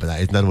board members,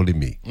 it's not only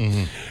me.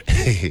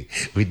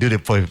 We do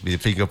the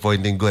finger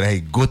pointing good. Hey,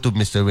 go to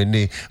Mr.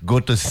 Renee, go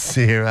to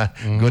Sarah,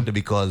 go to,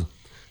 because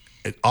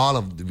all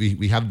of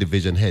we have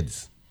division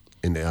heads,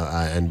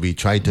 and we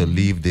try to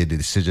leave the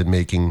decision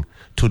making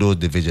to those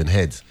division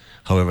heads.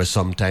 However,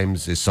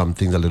 sometimes there's some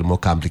things a little more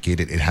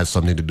complicated. It has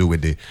something to do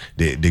with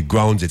the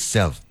grounds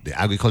itself. The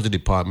agriculture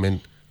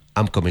department,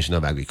 I'm Commissioner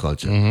of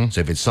Agriculture.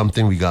 So if it's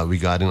something we got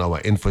regarding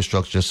our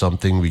infrastructure,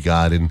 something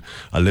regarding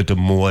a little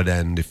more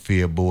than the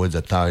Fair Boards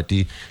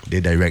Authority, they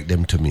direct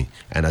them to me.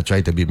 And I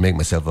try to make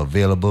myself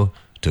available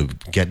to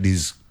get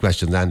these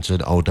questions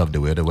answered out of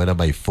the way, whether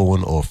by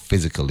phone or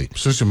physically.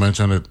 Since you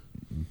mentioned it,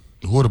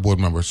 who are the board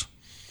members?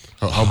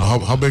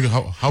 How big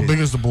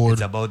is the board?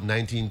 It's about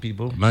 19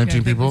 people.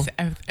 19 people?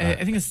 I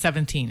think it's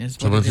 17 is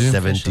what 17? it is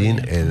 17.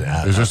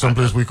 And, is there some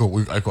place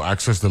I could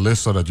access the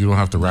list so that you don't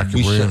have to rack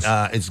your brains?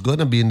 It's going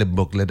to be in the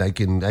booklet. I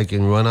can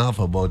run off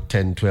about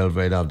 10, 12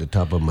 right off the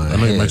top of my head.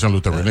 I know you mentioned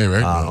Luther Renee,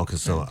 right? Okay,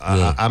 so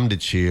I'm the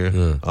chair.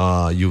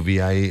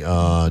 UVI,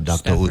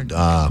 Dr.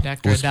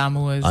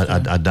 Adamo is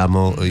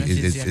Adamo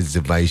is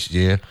the vice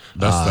chair.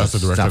 That's the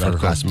director of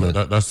Craftsman.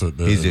 That's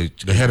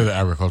the head of the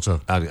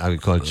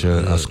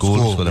agriculture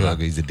school.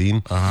 He's the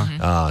dean.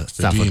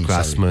 Stafford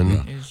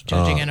Craftsman. Is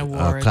judging and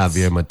awards.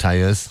 Clavier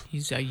Matthias.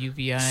 He's a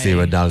UVI.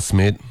 Sarah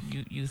Dahl-Smith.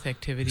 Youth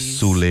activities.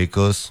 Sue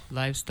Lakos.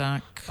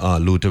 Livestock.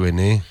 Luther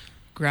Renee.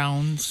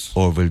 Grounds.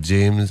 Orville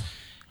James.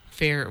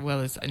 Fair. Well,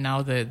 it's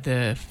now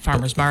the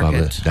farmers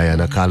market.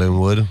 Diana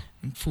Collingwood.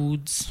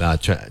 Foods.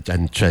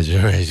 And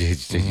treasurer.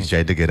 She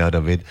tried to get out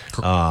of it.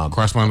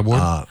 Crossman on the board?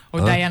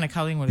 Diana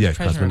Collingwood is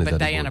treasurer, but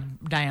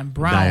Diane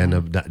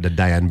Brown.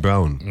 Diane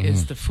Brown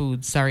is the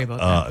food. Sorry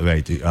about that.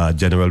 Right.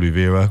 General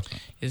Rivera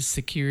is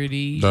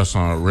security. That's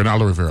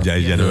Ronaldo Rivera.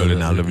 General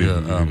Ronaldo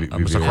Rivera.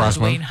 Mr.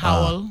 Crossman.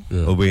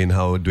 Dwayne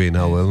Howell. Dwayne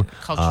Howell.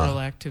 Cultural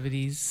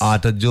activities.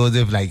 Arthur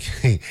Joseph, like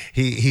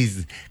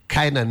he's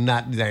kind of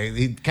not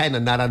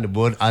on the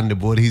board. On the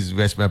board, he's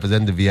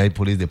representing the VI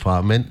Police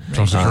Department.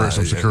 Some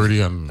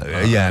security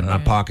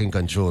and parking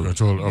control.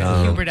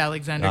 Hubert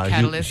Alexander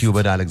Catalyst.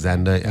 Hubert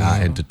Alexander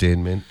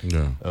Entertainment.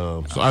 Yeah.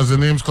 So as the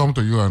names come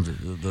to you, and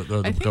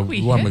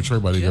we want to make sure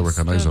everybody get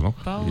recognized, you know.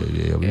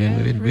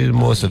 We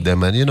most of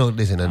them, and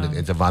listen,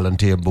 it's a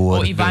volunteer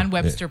board. Yvonne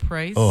Webster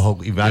Price.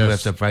 Yvonne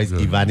Webster Price.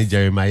 Ivani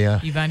Jeremiah.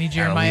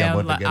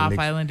 Off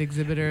Island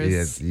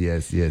Exhibitors.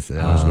 Yes.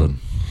 That's good.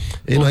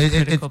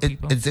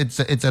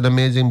 It's an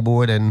amazing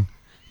board, and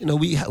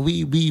we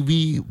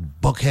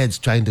buckheads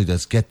trying to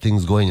just get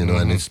things going,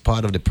 and it's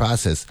part of the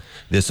process.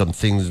 There's some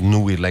things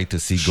new we'd like to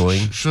see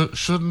going.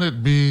 Shouldn't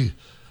it be,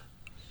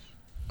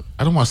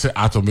 I don't want to say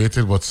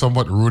automated, but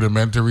somewhat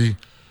rudimentary,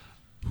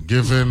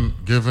 given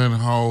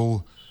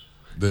how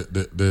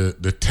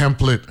the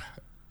template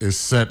is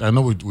set? I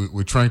know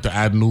we're trying to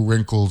add new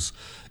wrinkles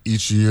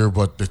each year,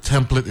 but the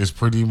template is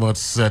pretty much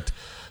set.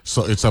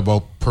 So it's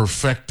about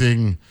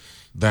perfecting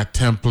that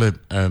template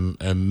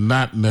and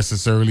not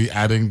necessarily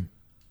adding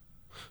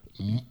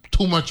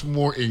too much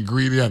more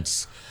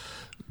ingredients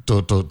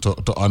to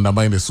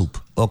undermine the soup.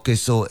 Okay,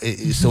 so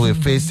we're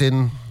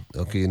facing.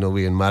 Okay,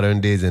 we're in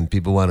modern days and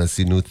people want to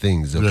see new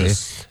things. Okay,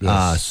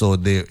 yes. So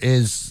there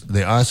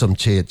are some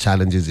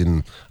challenges.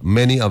 In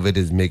many of it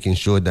is making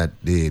sure that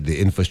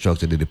the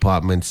infrastructure, the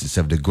departments,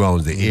 the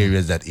grounds, the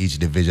areas that each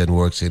division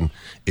works in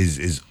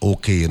is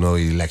okay.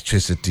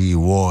 Electricity,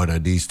 water,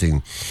 these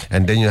things,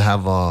 and then you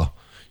have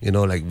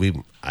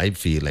I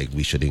feel like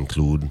we should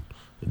include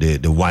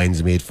the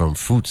wines made from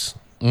fruits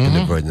in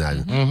the Virgin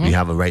Islands. We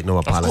have right now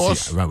a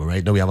policy.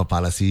 Right now we have a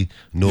policy.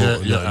 No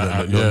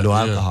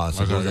alcohol.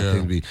 So those are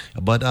things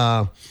but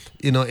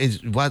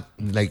it's what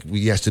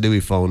yesterday we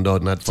found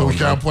out. So we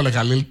can't put like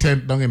a little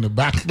tent down in the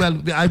back. Well,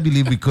 I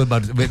believe we could,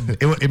 but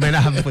it may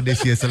not happen for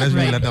this year. So let's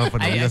rule that out for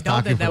now. We're just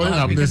talking for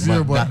this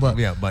year,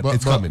 but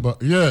it's coming.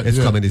 It's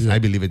coming. I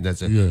believe it.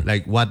 That's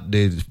like what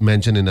they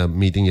mentioned in a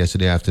meeting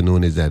yesterday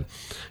afternoon is that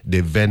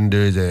the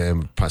vendors,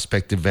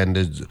 prospective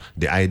vendors,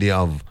 the idea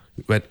of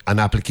an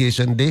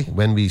application day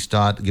when we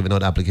start giving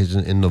out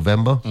applications in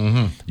November,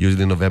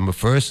 usually November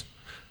 1st.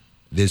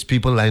 There's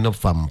people lined up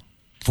from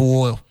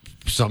 4.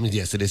 Something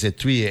yesterday said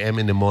 3 a.m.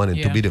 in the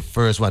morning to be the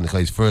first one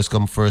because it's first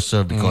come first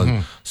serve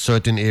because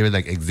certain areas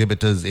like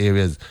exhibitors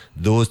areas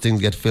those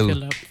things get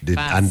filled up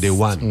and they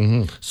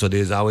want so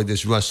there's always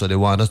this rush, so they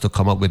want us to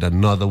come up with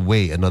another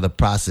way, another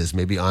process,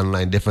 maybe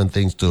online, different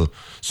things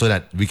so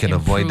that we can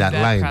avoid that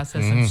line.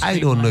 I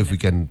don't know if we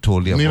can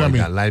totally avoid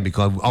that line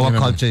because our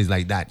culture is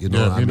like that,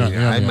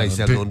 I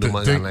myself don't do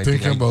much online.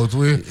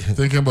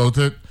 Thinking about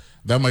it,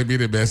 that might be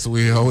the best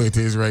way how it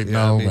is right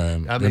now,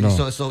 man.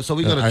 So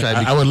we're gonna try.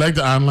 I would like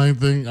the online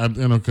thing,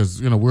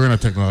 because we're in a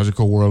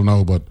technological world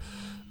now, but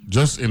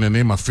just in the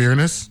name of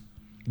fairness,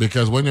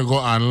 because when you go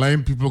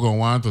online, people are gonna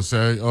want to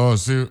say, "Oh,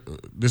 see,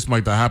 this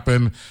might have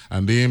happened,"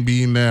 and they ain't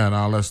being there and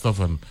all that stuff.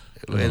 And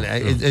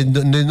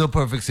there's no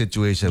perfect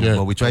situation,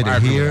 but we try to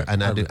hear.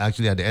 And at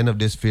the end of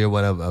this fair,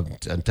 what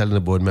I'm telling the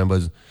board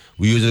members,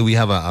 we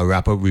have a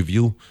wrap-up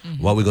review.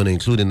 What we're going to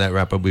include in that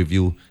wrap-up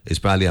review is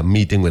probably a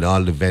meeting with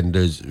all the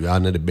vendors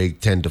under the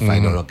big tent to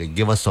find out, okay,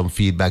 give us some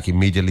feedback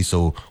immediately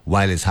so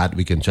while it's hot,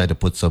 we can try to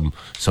put some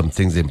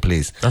things in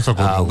place. That's a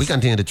good we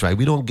continue to try.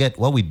 We don't get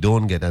what we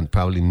don't get and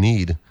probably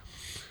need.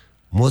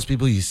 Most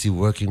people you see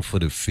working for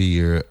the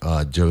fair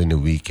during the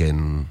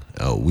weekend,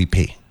 we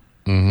pay.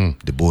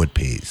 The board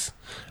pays.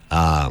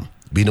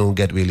 We don't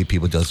get really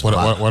people just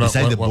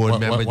besides the board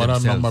members what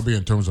themselves. What number be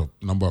in terms of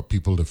number of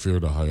people the fair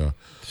to hire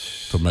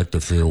to make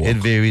the fair work? It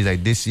varies.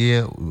 Like this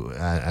year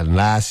and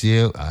last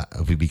year,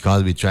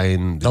 because we're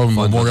trying. That was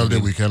Memorial Day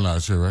weekend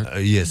last year,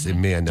 right? Yes, it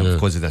may, and of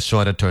course it's a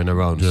shorter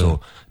turnaround.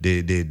 So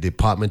the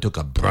department took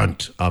a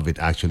brunt of it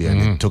actually,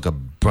 and it took a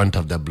brunt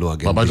of that blow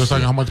again. But just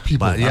talking how much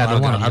people. I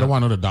don't want to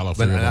know the dollar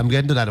figure. But I'm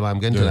getting to that. I'm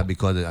getting to that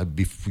because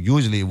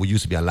usually it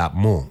used to be a lot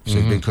more. So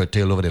it's been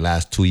curtailed over the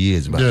last 2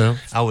 years. But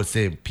I would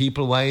say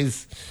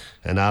people-wise.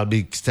 And I'll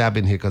be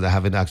stabbing here because I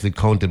haven't actually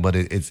counted, but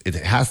it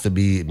has to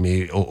be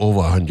maybe over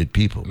 100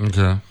 people.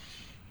 Okay.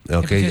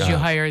 Because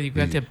you've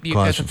got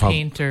the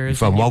painters.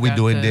 From what we're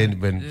doing then,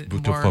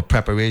 for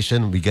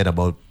preparation, we get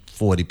about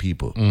 40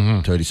 people,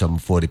 30-something,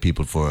 40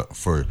 people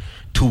for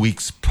 2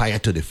 weeks prior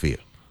to the fair.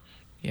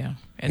 Yeah.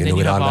 And then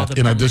you have all the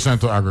in addition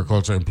to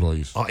agriculture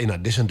employees. Oh, in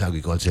addition to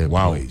agriculture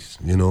employees.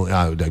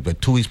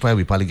 But 2 weeks prior,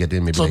 we probably get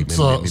in maybe 20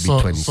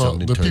 something. So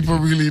the 30. People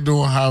really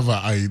don't have an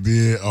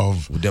idea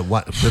of the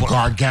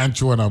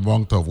gargantuan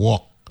amount of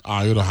work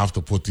you don't have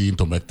to put in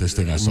to make this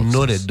thing a success.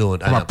 No, they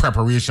don't. From a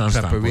preparation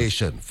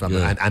from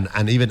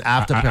and even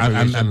after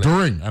preparation.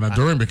 And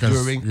during because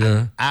during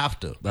and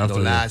after.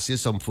 Last year,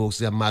 some folks,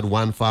 they had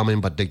one farmer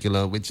in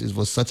particular, which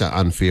was such an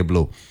unfair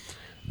blow.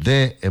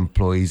 Their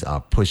employees are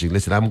pushing.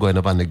 Listen, I'm going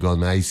up on the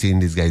ground, man. I've seen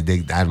these guys. As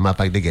a matter of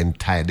fact, they're getting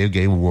tired. They're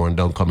getting worn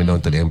down coming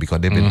down to them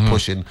because they've been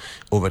pushing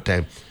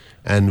overtime.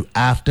 And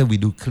after we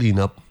do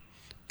cleanup,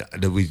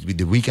 the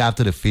week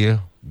after the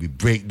fair, we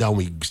break down.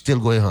 We still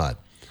going hard.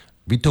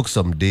 We took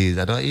some days.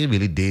 I don't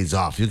really days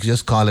off. You can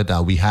just call it.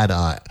 We had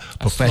a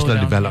professional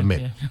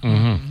development.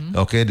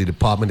 Okay, the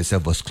department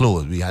itself was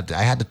closed.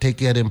 I had to take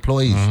care of the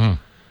employees,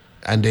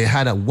 and they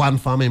had one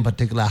farmer in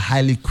particular,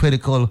 highly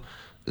critical.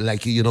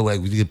 Like the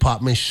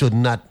department should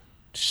not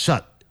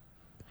shut.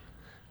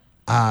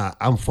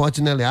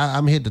 Unfortunately,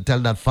 I'm here to tell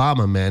that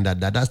farmer, man,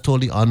 that's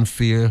totally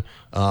unfair,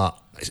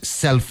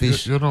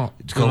 selfish.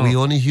 Because we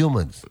only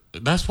humans.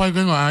 That's why I'm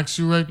going to ask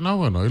you right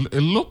now. It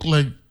look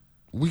like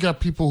we got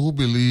people who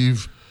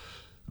believe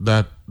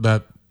that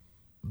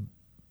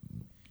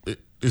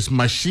it's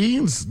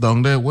machines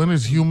down there. When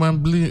it's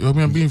human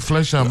being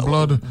flesh and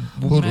blood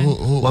who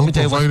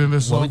providing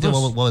this service?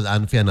 What was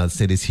unfair, and I'll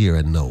say this here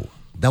and now.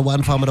 That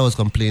one farmer that was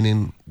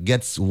complaining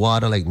gets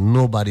water like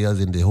nobody else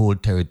in the whole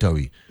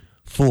territory,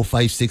 4,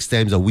 5, 6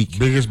 times a week.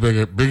 Biggest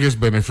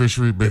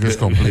beneficiary, biggest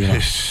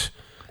complainer.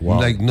 Wow.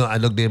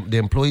 Look, the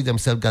employees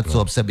themselves got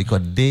so upset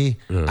because they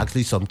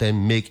actually sometimes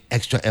make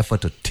extra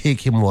effort to take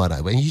him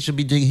water when he should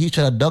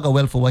have dug a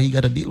well for what he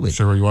got to deal with.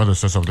 Sarah, you want to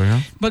say something? Huh?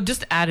 But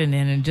just adding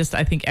in and just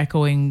I think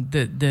echoing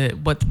the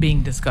what's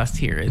being discussed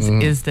here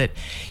is that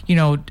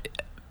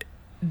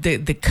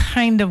the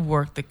kind of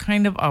work, the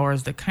kind of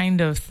hours, the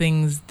kind of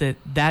things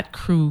that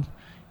crew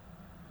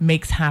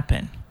makes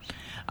happen.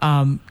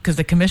 Because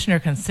the commissioner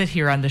can sit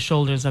here on the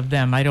shoulders of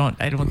them. I don't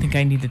think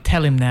I need to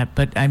tell him that.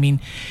 But I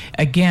mean,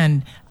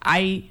 again,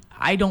 I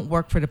don't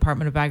work for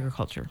Department of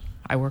Agriculture.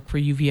 I work for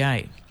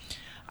UVI.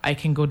 I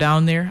can go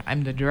down there.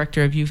 I'm the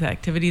director of youth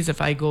activities.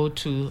 If I go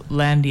to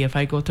Landy, if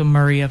I go to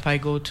Murray, if I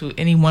go to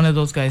any one of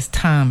those guys,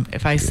 Tom,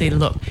 if I say,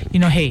 look,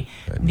 hey,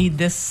 need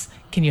this,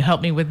 can you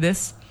help me with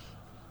this?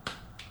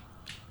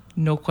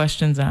 no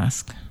questions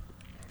asked.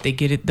 They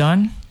get it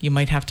done. You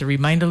might have to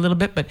remind a little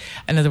bit, but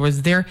in other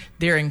words,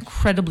 they're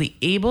incredibly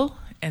able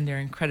and they're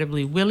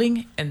incredibly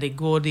willing, and they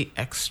go the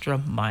extra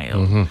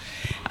mile.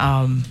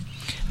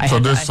 So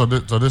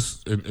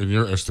this, in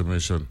your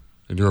estimation,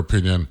 in your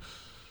opinion,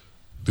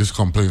 these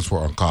complaints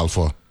were uncalled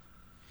for.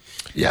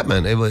 Yeah,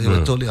 man, it was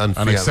totally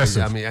unfair. And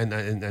excessive. I mean,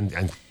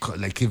 and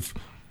like if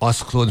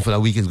us closing for a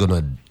week is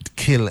gonna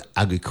kill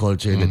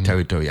agriculture in the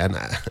territory, and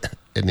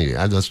anyway,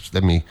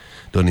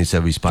 don't need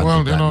to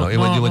respond to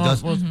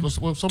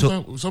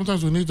that.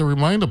 Sometimes we need to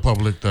remind the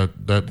public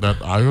that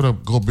I ought to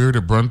go bear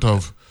the brunt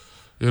of,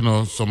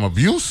 some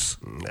abuse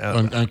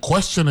and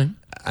questioning,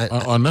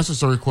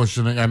 unnecessary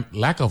questioning, and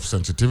lack of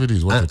sensitivity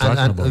is what we're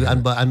talking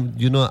about. And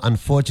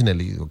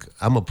unfortunately, look,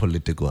 I'm a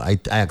political. I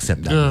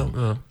accept that.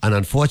 Yeah. And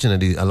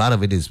unfortunately, a lot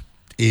of it is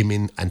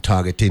aiming and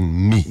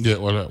targeting me. Yeah,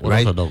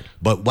 right? I don't.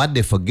 But what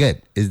they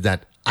forget is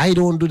that I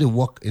don't do the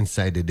work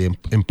inside the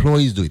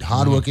employees do it.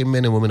 Hardworking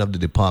men and women of the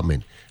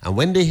department. And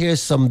when they hear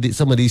some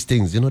of these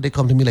things, they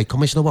come to me like,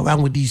 Commissioner, what's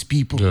wrong with these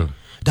people? Yeah.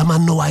 That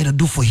man know what to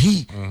do for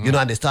he.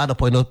 And they start to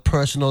point out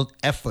personal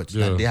efforts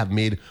that they have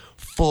made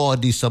for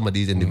some of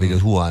these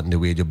individuals who are on the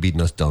way to beating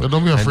us down.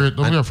 Don't be afraid.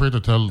 Don't be afraid to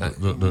tell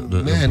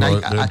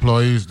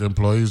the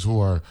employees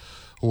who are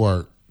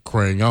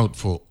crying out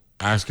for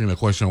asking the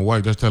question why.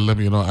 Just tell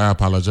them, I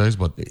apologize,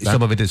 but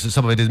some of it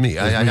is me.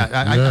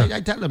 I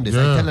tell them this.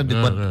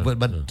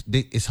 But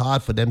it's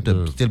hard for them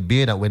to still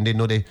bear that when they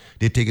know they're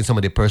taking some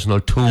of their personal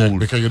tools.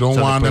 Because you don't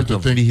want them to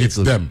think it's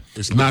them.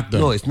 It's not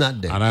them. No, it's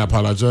not them. And I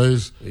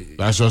apologize.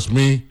 That's just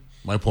me,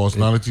 my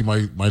personality,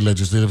 my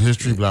legislative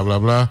history, blah blah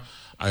blah.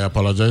 I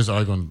apologize.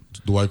 I can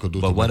do what I could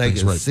do. But what I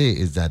can say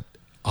is that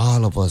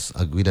all of us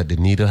agree that the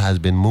needle has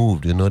been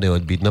moved. They were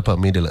beating up at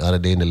me the other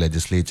day in the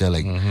legislature,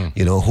 like,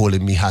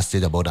 holding me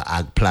hostage about the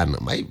ag plan.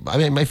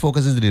 My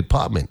focus is the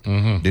department.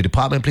 The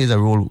department plays a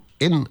role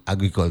in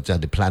agriculture,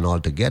 the plan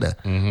altogether.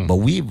 But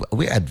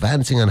we're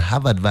advancing and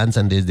have advanced,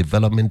 and there's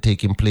development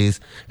taking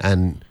place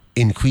and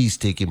increase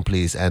taking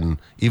place. And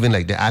even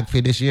like the ag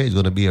fair this year is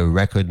going to be a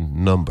record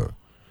number.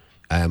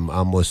 I'm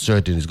almost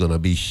certain it's going to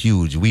be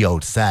huge. We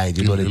outside,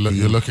 you're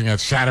looking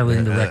at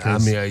shattering the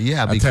records,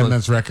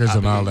 attendance records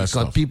and all that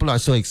stuff. Because people are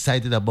so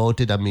excited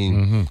about it. I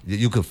mean,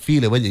 you could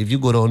feel it. If you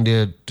go down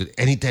there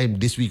anytime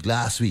this week,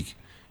 last week,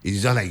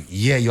 it's just like,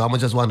 you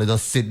almost just want to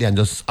just sit there and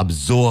just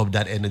absorb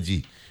that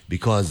energy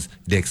because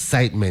the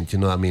excitement,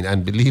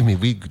 And believe me,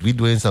 we're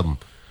doing some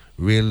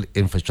real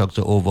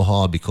infrastructure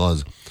overhaul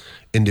because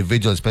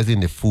individuals, especially in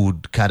the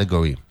food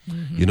category,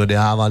 they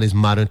have all this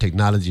modern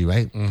technology,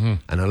 right? And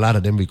a lot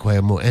of them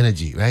require more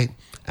energy, right?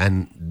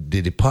 And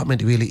the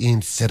department really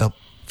ain't set up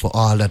for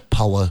all that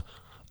power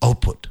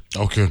output.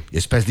 Okay.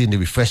 Especially in the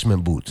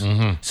refreshment booths.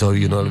 So,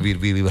 we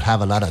will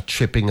have a lot of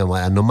tripping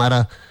and no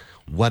matter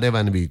whatever,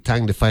 and we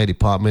thank the fire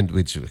department,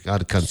 which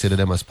I'd consider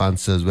them a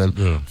sponsor as well,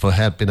 for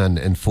helping and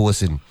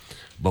enforcing.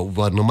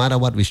 But no matter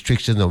what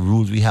restrictions or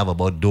rules we have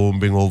about don't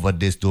bring over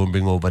this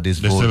voltage,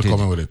 still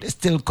coming with it. They're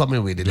still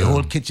coming with it. The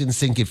whole kitchen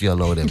sink, if you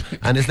allow them.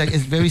 And it's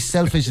very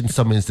selfish in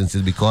some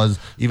instances because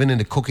even in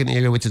the cooking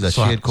area, which is a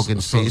shared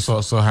cooking space.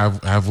 So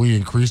have we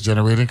increased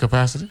generating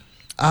capacity?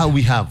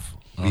 We have.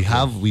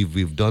 Okay.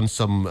 We've done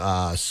some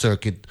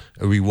circuit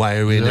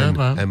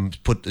rewiring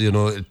and put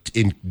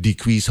in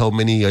decrease how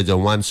many is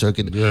on one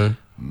circuit. Yeah.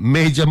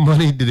 Major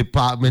money the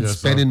department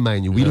spending,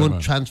 mind you. We don't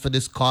transfer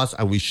this cost,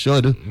 and we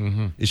should.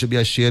 It should be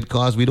a shared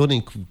cost. We don't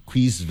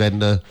increase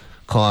vendor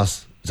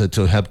costs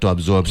to help to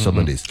absorb some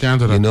of this. Can't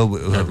do that.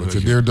 If they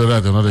do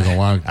that, they're not going to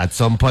want. At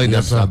some point,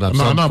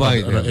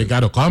 it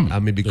got to come. I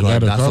mean, because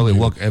that's how it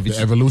works. The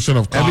evolution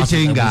of cost.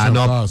 Everything gone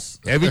up.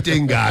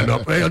 Everything gone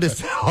up.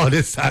 All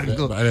this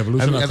angle. The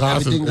evolution of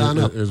cost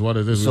is what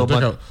it is.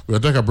 We'll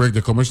take a break.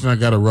 The commissioner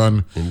got to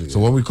run. So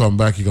when we come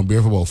back, he can be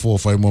here for about 4 or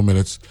 5 more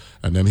minutes,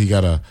 and then he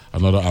got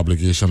another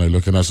obligation. Like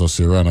looking at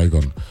Sarah, and I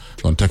going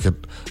to take it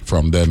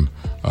from then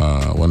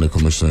when the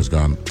commissioner is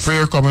gone.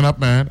 Fair coming up,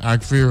 man.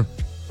 Ag Fair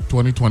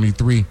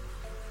 2023,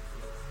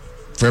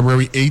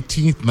 February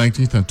 18th,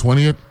 19th, and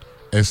 20th,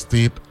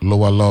 Estate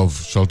Lower Love,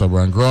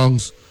 Shelterbrand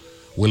Grounds.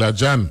 Willa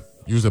Jan,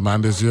 use the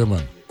man this year,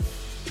 man.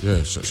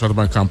 Yeah,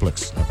 Shelterbrand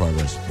Complex. I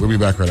apologize. We'll be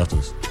back right after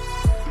this.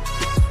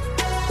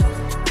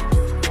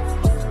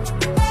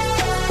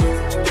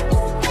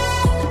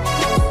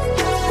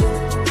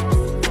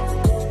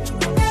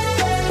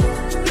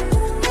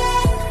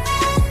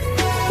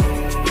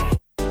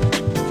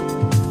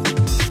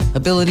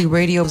 Ability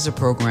Radio is a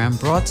program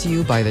brought to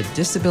you by the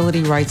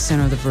Disability Rights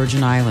Center of the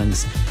Virgin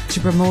Islands to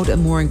promote a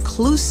more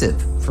inclusive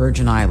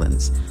Virgin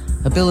Islands.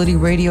 Ability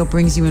Radio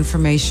brings you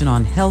information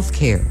on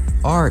healthcare,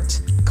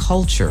 art,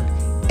 culture,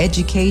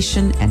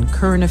 education, and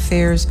current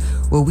affairs,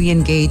 where we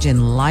engage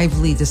in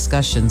lively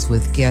discussions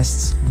with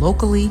guests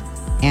locally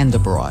and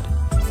abroad.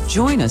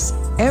 Join us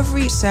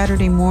every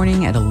Saturday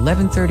morning at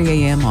 11:30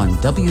 a.m. on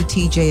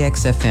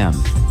WTJX-FM.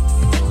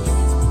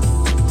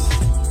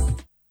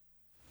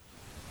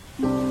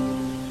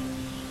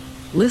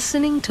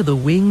 Listening to the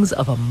wings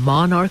of a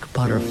monarch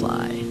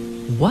butterfly.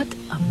 What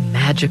a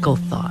magical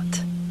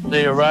thought.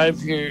 They arrive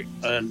here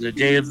on the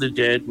Day of the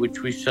Dead,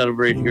 which we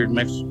celebrate here in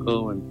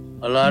Mexico,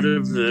 and a lot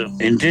of the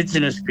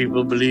indigenous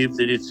people believe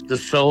that it's the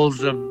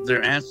souls of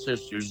their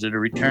ancestors that are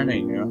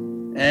returning,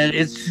 and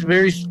it's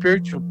very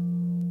spiritual.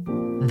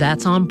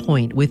 That's On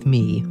Point with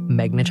me,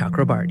 Meghna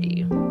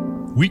Chakrabarti.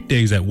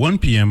 Weekdays at 1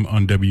 p.m.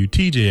 on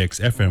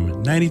WTJX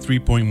FM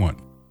 93.1.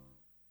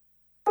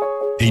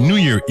 A new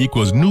year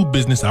equals new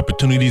business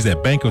opportunities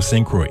at Bank of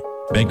St. Croix.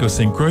 Bank of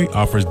St. Croix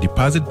offers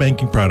deposit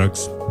banking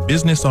products,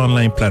 business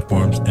online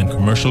platforms, and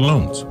commercial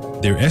loans.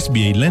 Their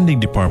SBA lending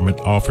department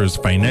offers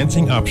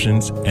financing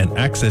options and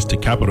access to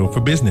capital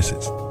for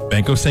businesses.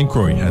 Bank of St.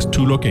 Croix has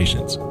 2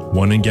 locations,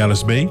 one in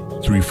Gallows Bay,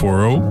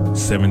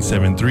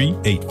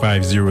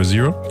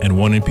 340-773-8500, and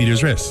one in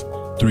Peters Rest,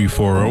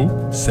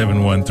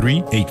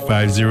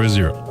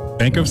 340-713-8500.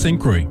 Bank of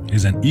St. Croix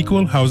is an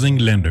equal housing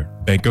lender.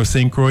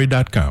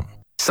 bankofstcroix.com.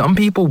 Some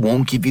people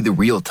won't give you the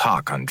real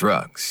talk on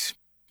drugs,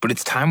 but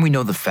it's time we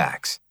know the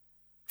facts.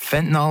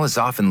 Fentanyl is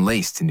often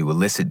laced into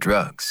illicit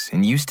drugs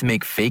and used to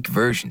make fake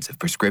versions of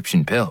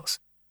prescription pills.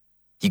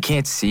 You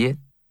can't see it,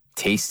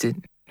 taste it,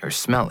 or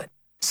smell it.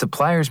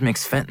 Suppliers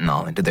mix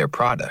fentanyl into their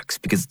products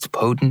because it's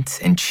potent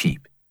and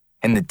cheap,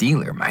 and the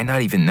dealer might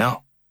not even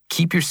know.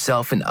 Keep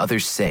yourself and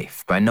others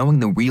safe by knowing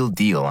the real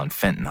deal on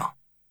fentanyl.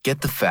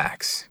 Get the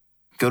facts.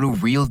 Go to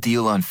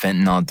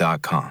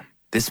realdealonfentanyl.com.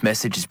 This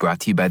message is brought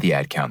to you by the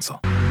Ad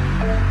Council.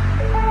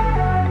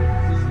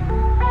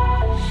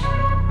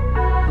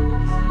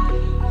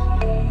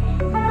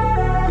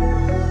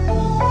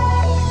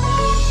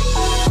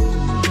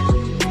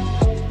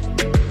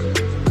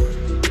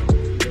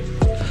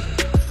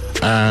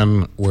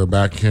 And we're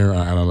back here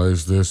and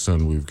Analyze This,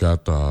 and we've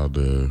got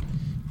the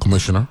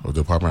Commissioner of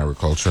the Department of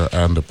Agriculture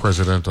and the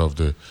President of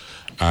the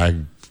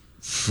Ag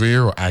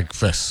Fair or Ag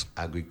Fest.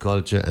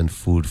 Agriculture and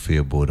Food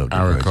Fair Board of the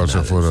Agriculture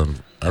and Food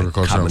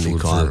commonly Fair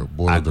called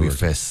Board of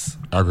AgriFest.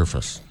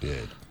 AgriFest. Yeah.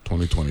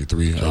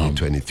 2023.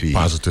 2023.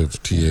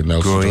 Positive T.A.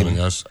 Nelson Growing joining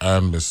us,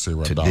 and Miss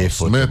Sarah today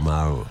for Smith.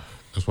 tomorrow.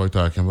 That's what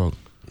we're talking about.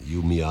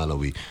 You, me, all of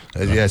we.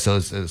 Yeah, so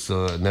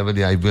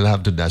nevertheless, I will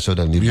have to dash out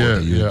and leave.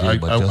 I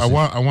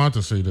want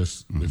to say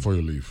this before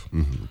you leave.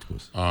 Of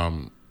course. I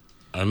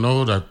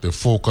know that the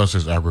focus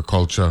is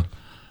agriculture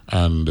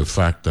and the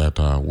fact that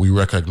we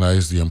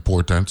recognize the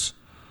importance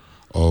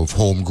of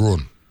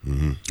homegrown,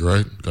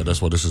 right? Because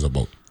that's what this is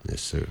about.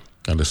 Yes, sir.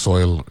 And the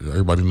soil,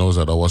 everybody knows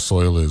that our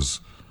soil is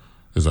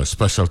a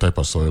special type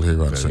of soil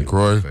here at St.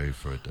 Croix. Very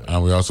fertile.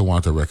 And we also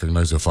want to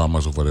recognize the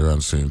farmers over there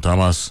in St.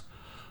 Thomas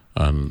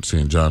and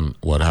St. John,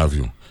 what have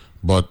you.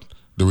 But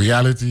the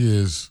reality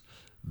is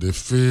the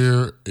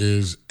fair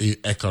is an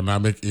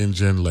economic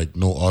engine like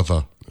no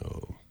other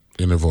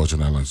in the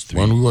Virgin Islands.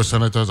 When we were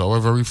senators,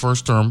 our very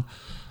first term,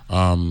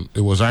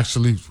 it was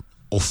actually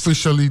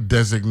officially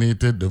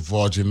designated the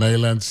Virgin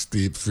Islands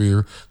State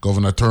Fair.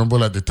 Governor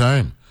Turnbull at the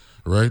time,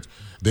 right?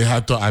 They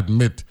had to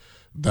admit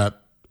that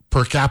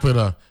per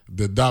capita,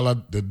 the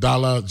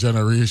dollar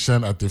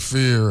generation at the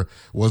fair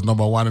was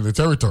number 1 in the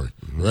territory,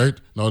 right?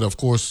 Now, of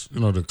course,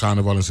 the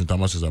carnival in St.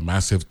 Thomas is a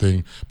massive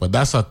thing, but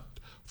that's a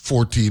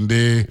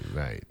 14-day,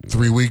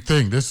 3-week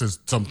thing. This is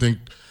something,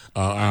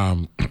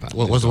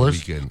 what's the word?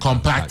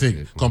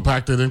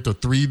 Compacted into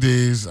 3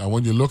 days, and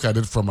when you look at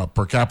it from a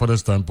per capita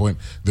standpoint,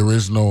 there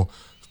is no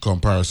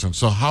comparison.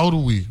 So how do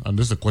we, and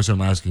this is a question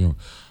I'm asking you,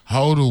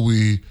 how do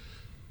we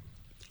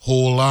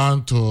hold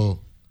on to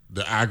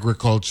the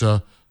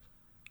agriculture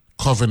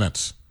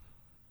covenants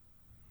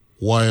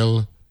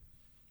while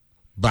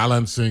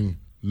balancing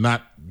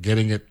not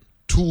getting it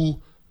too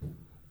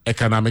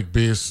economic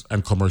based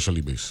and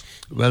commercially based?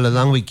 Well, as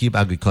long as we keep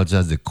agriculture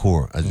as the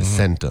core, as the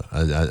center,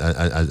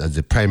 as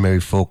the primary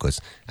focus,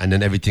 and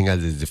then everything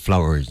else is the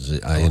flowers,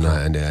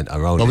 and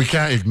around. But we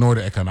can't ignore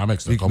the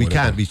economics. We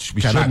can't. We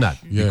should not.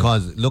 Yeah.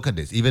 Because look at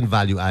this. Even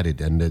value added,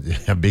 and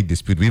a big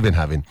dispute we've been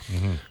having.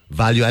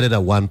 Value added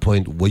at one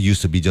point what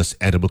used to be just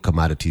edible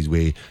commodities,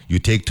 where you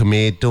take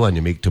tomato and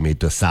you make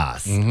tomato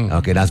sauce.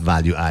 Okay, that's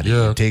value added.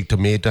 You take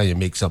tomato and you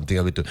make something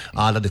of it.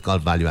 All of this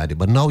called value added.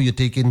 But now you're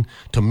taking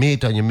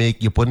tomato and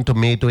you're putting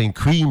tomato in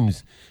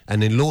creams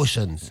and in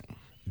lotions.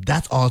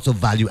 That's also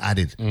value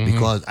added,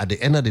 because at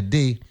the end of the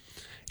day,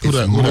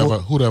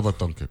 who'd ever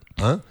thunk it?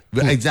 Huh?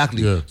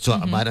 Exactly. Yeah. So,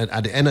 but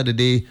at the end of the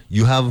day,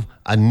 you have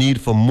a need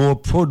for more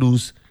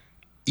produce,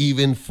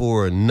 even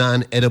for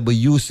non-edible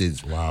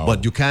uses. Wow.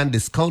 But you can't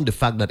discount the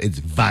fact that it's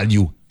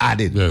value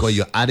added, because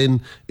you're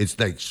adding. It's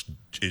like it's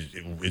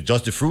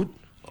just the fruit,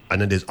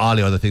 and then there's all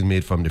the other things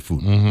made from the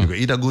fruit. You can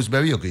eat a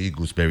gooseberry, you can eat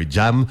gooseberry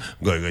jam,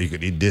 you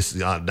can eat this,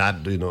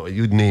 that,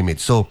 you name it.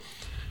 So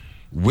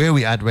where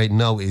we're at right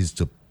now is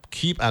to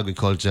keep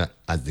agriculture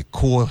as the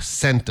core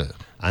center.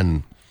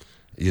 And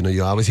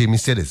you always hear me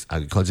say this,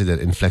 agriculture is an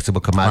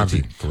inflexible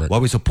commodity.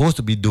 What we're supposed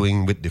to be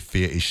doing with the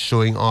fair is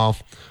showing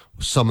off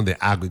some of the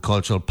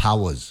agricultural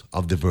powers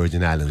of the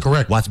Virgin Islands.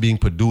 Correct. What's being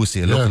produced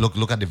here.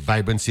 Look at the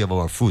vibrancy of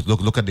our fruits.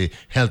 Look at the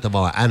health of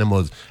our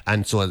animals.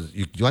 And so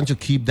you want to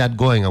keep that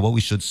going. And what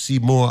we should see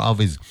more of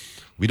is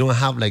We don't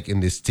have like in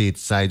the state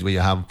side where you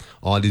have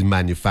all these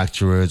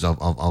manufacturers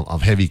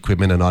of heavy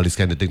equipment and all this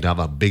kind of thing to have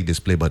a big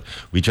display. But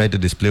we try to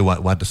display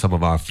what some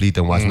of our fleet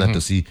and what's not to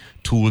see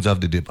tools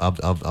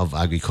of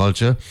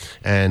agriculture.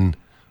 And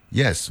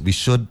yes, we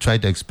should try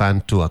to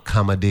expand to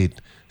accommodate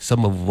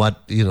some of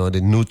what,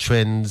 the new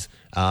trends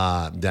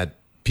that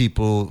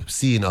people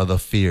see in other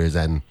fairs.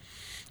 And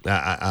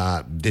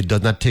it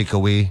does not take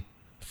away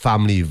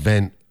family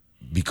event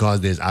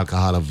because there's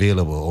alcohol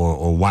available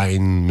or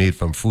wine made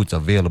from fruits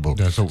available.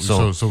 Yeah,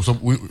 so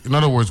we, in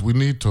other words, we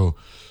need to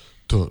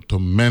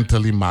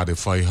mentally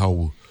modify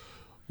how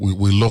we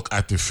look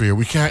at the fair.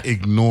 We can't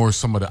ignore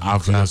some of the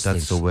obvious things.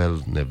 That's so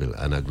well, Neville,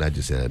 and I'm glad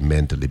you said that,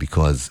 mentally,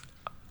 because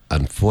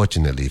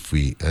unfortunately, if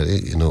we,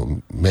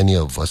 many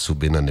of us who've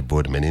been on the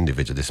board, many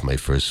individuals, this is my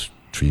first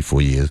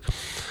 3-4 years,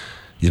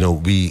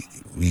 we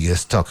get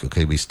stuck,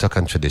 okay? We're stuck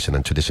on tradition,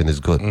 and tradition is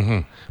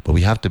good. But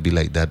we have to be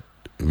like that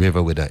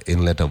river with an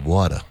inlet of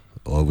water,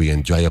 or we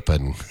dry up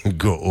and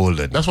grow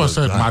older. That's why I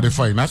said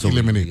modify, not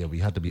eliminate. Yeah, we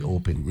have to be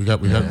open.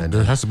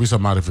 There has to be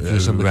some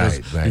modification because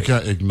you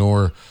can't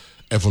ignore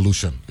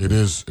evolution. It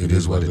is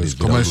what it is.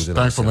 Kamesh,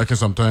 thanks for making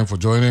some time for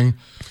joining.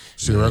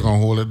 Sarah gonna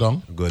hold it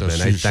down. Good,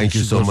 man. Thank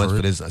you so much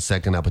for this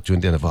second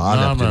opportunity and for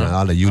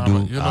all that you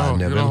do.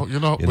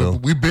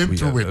 We've been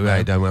through it,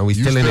 right? And we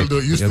still in it.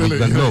 You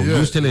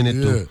still in it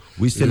too.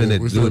 We still in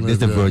it. This is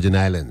the Virgin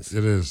Islands.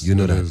 It is. You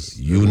know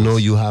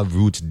that. You have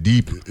roots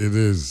deep. It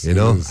is.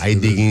 I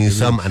digging in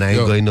some, and I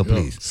ain't going no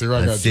place.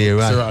 Sarah,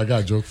 I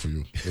got a joke for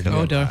you.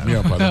 Oh dear. Me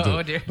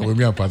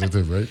and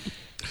Positive, right?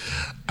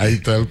 I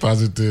tell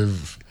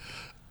Positive.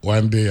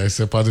 One day I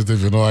said,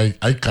 Positive,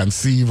 I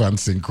conceive and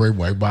sing cry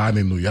while born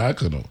in New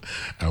York,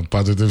 And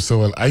Positive said,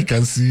 well, I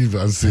conceive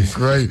and sing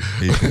cry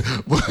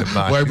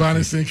while born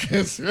in St.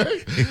 Kitts,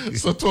 right?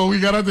 So we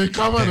got to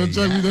come on and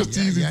try with us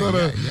tease each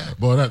other.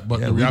 But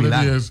the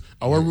reality is,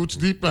 our roots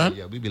deep, man.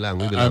 Yeah, we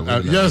belong.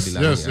 Yes.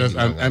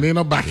 And they're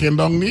not backing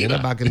down neither.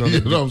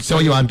 So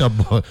you want to,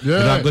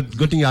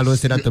 good thing you don't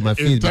say that to my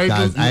face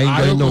because I ain't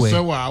going nowhere. I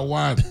say what I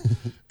want.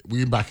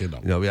 We back it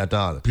up. We at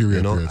all.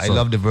 Period. I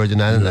love the Virgin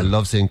Islands. I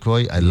love St.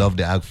 Croix. I love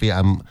the Ag Fair.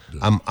 I'm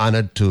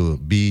honored to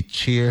be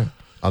chair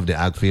of the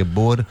Ag Fair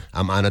board.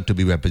 I'm honored to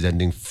be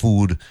representing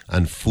food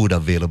and food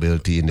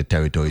availability in the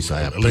territory. So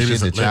I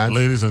appreciate the chance.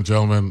 Ladies and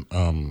gentlemen,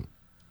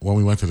 when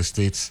we went to the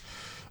States,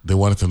 they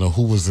wanted to know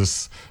who was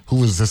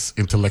this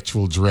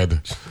intellectual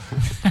dread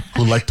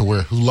who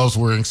loves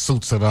wearing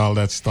suits and all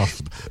that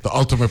stuff. The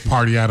ultimate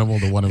party animal,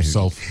 the one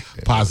himself,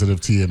 Positive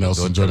T and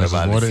Nelson joined us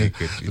this morning.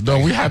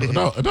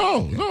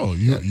 No.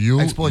 You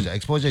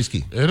exposure is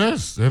key. It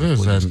is,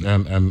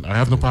 and I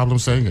have no problem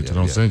saying it. You know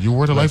what I'm saying? You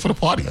were the life of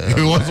the party.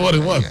 It was what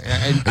it was.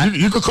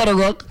 You could cut a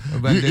rug.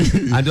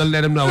 I don't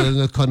let them know it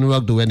was cutting a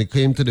rug. When it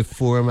came to the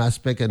forum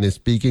aspect and the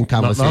speaking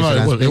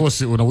conversation we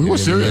were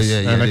serious.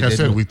 And like I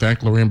said, we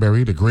thank Lorraine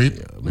Berry, the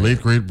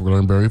late great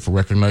Lorraine Berry, for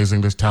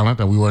recognizing this talent,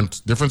 and we were on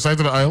different sides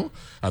of the aisle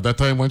at that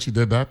time when she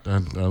did that,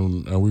 and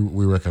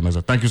we recognize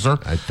it. Thank you, sir.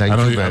 Thank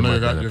you very much.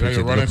 You got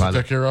your running to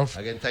take care of.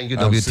 Again, thank you,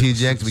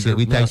 WTJX.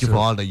 We thank you for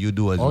all that you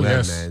do as well,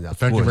 man.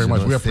 Thank you very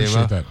much. We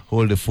appreciate that.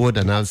 Hold the fort,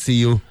 and I'll see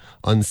you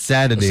on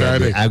Saturday. At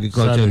the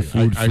Agriculture and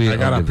Food Fair. I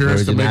got an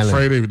appearance to make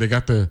Friday. They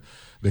got the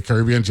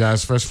Caribbean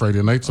Jazz Fest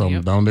Friday night, so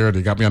I'm down there.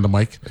 They got me on the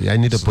mic. Yeah, I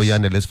need to put you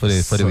on the list for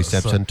the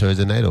reception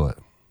Thursday night or what?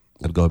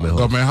 At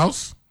Government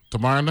House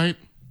tomorrow night.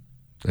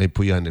 I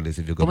put you on the list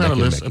if you can. Put me on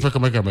the list. If I can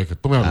make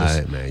it. Put me on the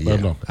list.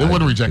 Man, they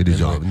wouldn't reject me.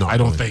 No, I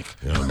don't think.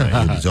 You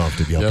deserve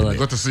to be up there.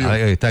 Good to see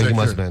you. Thank you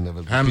much, man.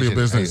 Handle your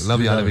business. Love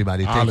you all,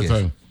 everybody. All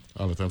the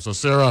time. So,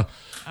 Sarah,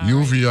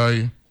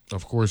 UVI,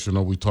 of course,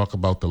 we talk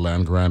about the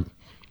land grant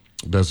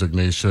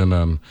designation,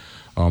 and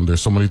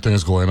there's so many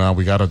things going on.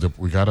 We got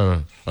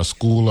a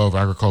school of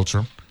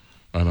agriculture,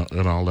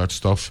 and all that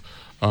stuff.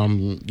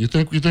 You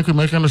think we're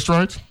making a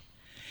stride?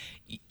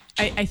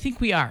 I think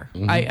we are.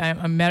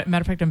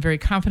 Matter of fact, I'm very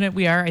confident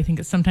we are. I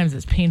think sometimes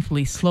it's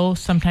painfully slow.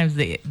 Sometimes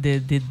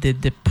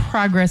the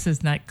progress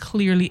is not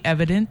clearly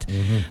evident.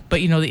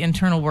 But the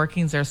internal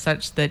workings are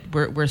such that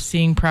we're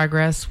seeing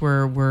progress.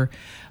 We're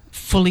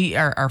fully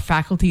our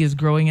faculty is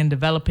growing and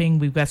developing.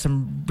 We've got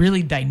some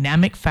really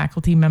dynamic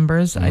faculty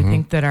members. I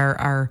think that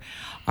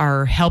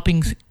are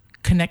helping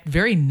connect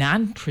very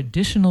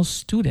non-traditional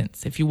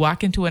students. If you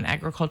walk into an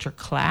agriculture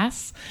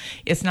class,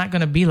 it's not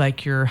going to be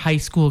like your high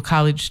school,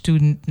 college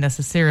student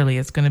necessarily.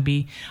 It's going to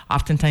be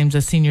oftentimes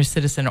a senior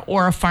citizen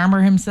or a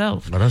farmer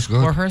himself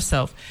or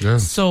herself. Yeah.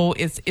 So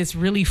it's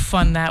really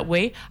fun that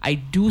way. I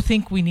do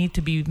think we need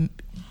to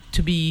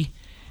be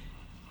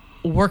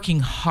working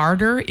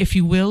harder, if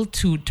you will,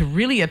 to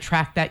really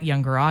attract that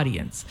younger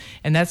audience.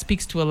 And that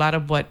speaks to a lot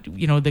of what,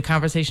 the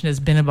conversation has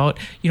been about,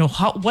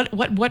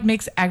 what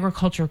makes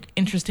agriculture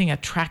interesting,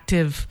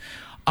 attractive,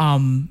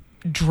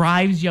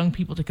 drives young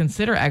people to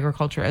consider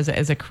agriculture as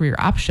a career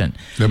option.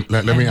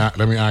 Let me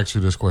ask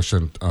you this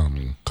question,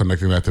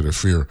 connecting that to the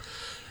fear.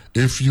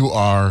 If you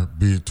are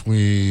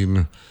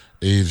between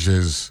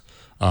ages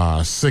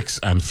 6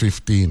 and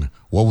 15,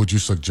 what would you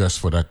suggest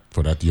for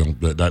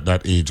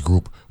that age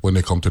group when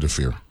they come to the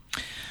fair?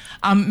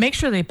 Make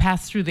sure they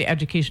pass through the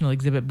educational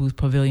exhibit booth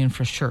pavilion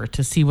for sure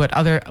to see what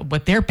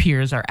their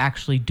peers are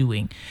actually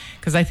doing,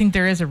 because I think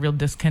there is a real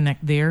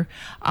disconnect there.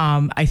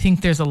 I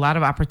think there's a lot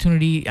of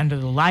opportunity under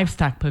the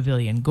livestock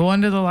pavilion. Go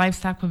under the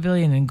livestock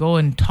pavilion and go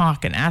and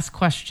talk and ask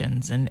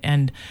questions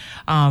and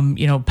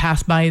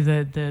pass by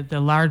the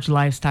large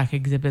livestock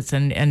exhibits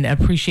and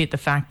appreciate the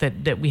fact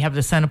that we have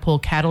the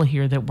Senapole cattle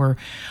here that were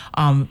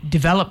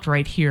developed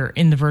right here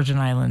in the Virgin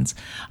Islands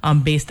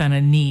based on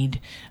a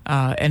need.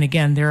 And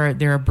again,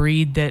 they're a breed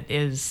that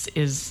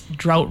is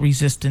drought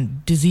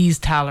resistant, disease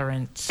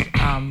tolerant,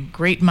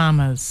 great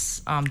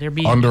mamas. They're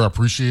being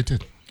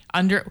underappreciated.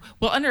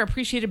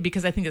 Underappreciated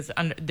because I think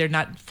they're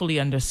not fully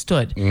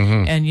understood.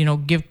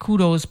 And give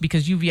kudos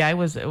because UVI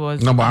was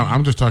no, but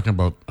I'm just talking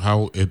about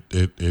how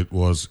it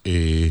was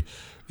a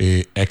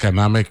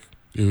economic.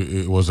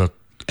 It was a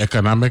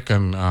economic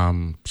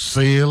and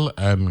sale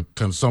and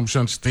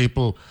consumption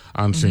staple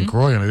on St.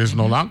 Croix, and it is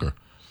no longer.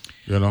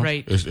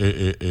 Right.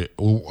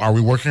 Are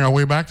we working our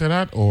way back to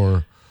that,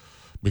 or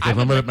because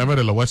remember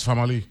the Lewis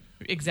family?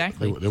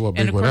 Exactly. They were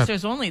big and of with course,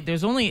 that.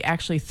 there's only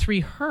actually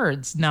 3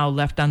 herds now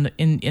left on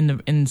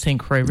in St.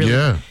 Croix. Really,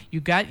 yeah. You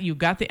got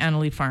the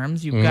Annalee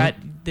Farms. You've got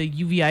the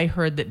UVI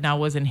herd that now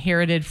was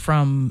inherited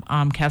from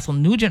Castle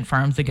Nugent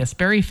Farms, the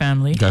Gasperi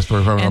family.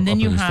 And then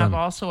you have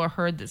also a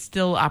herd that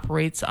still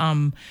operates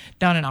down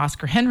in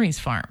Oscar Henry's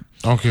farm.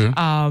 Okay.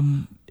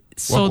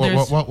 So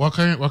what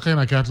kind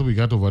of cattle we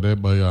got over there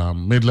by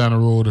Midland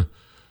Road?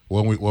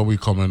 When we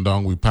coming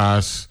down, we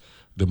pass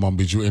the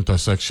Mombiju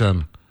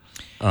intersection.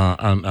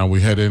 And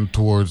we head in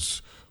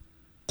towards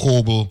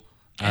Coble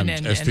and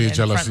Estate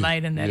Jealousy.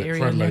 Frontline in that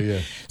area. Frontline,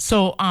 yeah.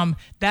 So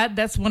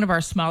that's one of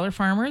our smaller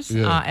farmers,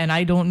 and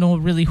I don't know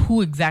really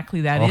who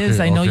exactly that is.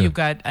 I know you've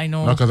got. I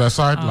know. No, because I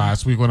saw it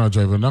last week when I was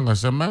driving down. I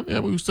said, man,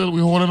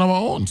 we holding our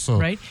own. So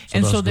right,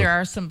 so there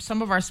are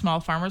some of our small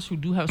farmers who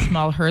do have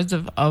small herds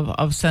of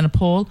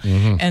Senapole,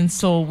 and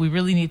so we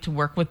really need to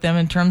work with them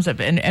in terms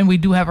of, and we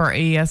do have our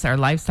AES, our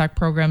livestock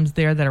programs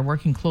there that are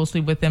working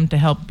closely with them to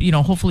help,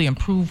 hopefully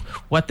improve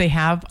what they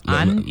have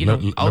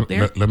out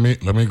there. Let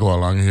me go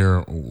along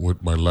here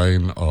with my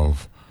line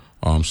of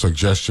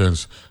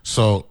suggestions.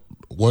 So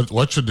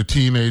what should the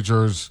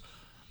teenagers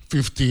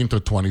 15 to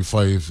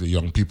 25, the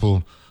young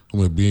people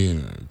who may be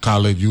in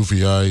college,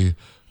 UVI,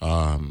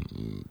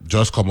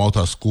 just come out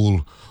of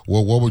school,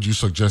 what would you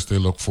suggest they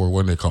look for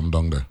when they come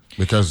down there?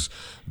 Because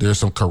there's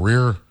some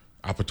career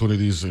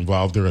opportunities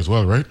involved there as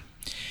well, right?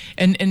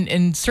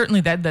 And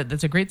certainly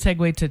that's a great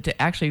segue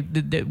to actually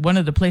one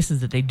of the places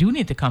that they do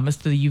need to come is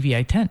to the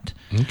UVI tent.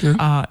 Okay.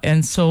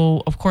 And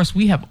so, of course,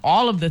 we have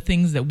all of the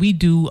things that we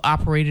do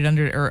operated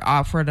under or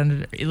offered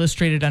under,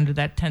 illustrated under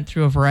that tent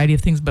through a variety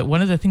of things. But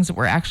one of the things that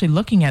we're actually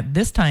looking at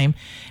this time,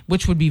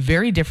 which would be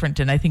very different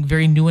and I think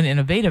very new and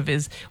innovative,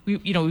 is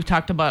we've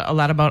talked about a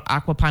lot about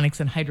aquaponics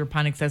and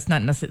hydroponics. That's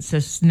not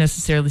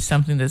necessarily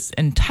something that's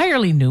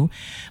entirely new,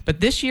 but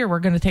this year we're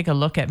going to take a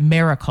look at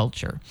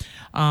mariculture,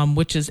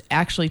 which is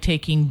actually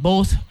taking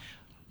both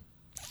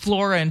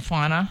flora and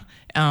fauna,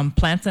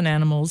 plants and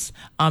animals,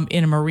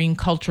 in a marine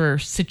culture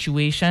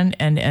situation,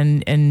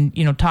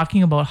 and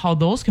talking about how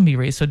those can be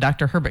raised. So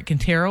Dr. Herbert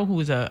Quintero, who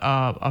is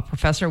a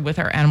professor with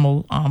our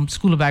Animal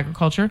School of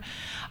Agriculture,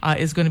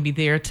 is going to be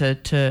there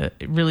to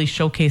really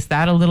showcase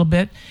that a little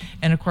bit,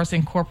 and of course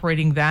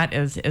incorporating that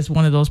as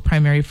one of those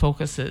primary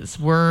focuses.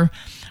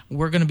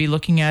 We're going to be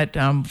looking at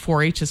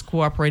 4-H is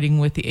cooperating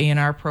with the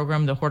A&R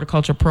program, the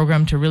horticulture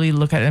program, to really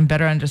look at and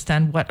better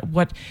understand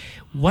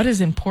what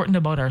is important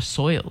about our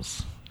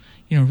soils.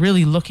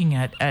 Really looking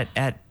at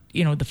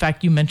the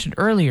fact you mentioned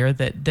earlier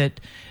that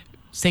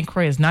St.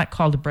 Croix is not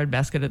called the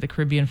breadbasket of the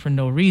Caribbean for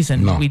no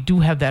reason. No. We do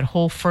have that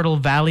whole fertile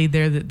valley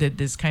there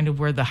that is kind of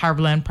where the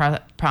Harborland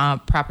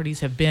properties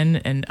have been,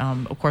 and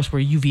of course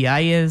where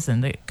UVI is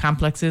and the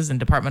complex is and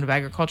Department of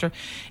Agriculture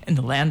and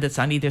the land that's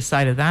on either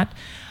side of that.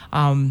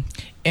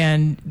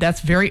 And that's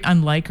very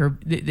unlike, or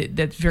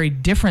that's very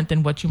different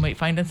than what you might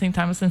find in St.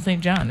 Thomas and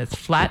St. John. It's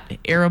flat,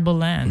 arable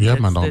land. Yeah,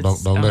 man,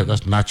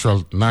 that's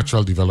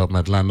natural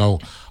development land. Now,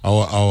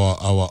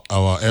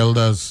 our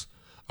elders,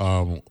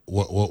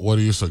 what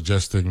are you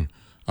suggesting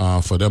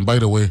for them? By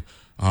the way,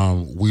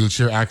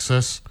 wheelchair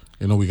access,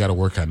 we got to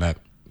work on that.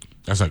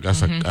 That's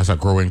a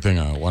growing thing.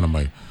 One of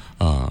my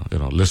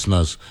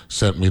listeners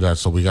sent me that,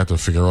 so we got to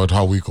figure out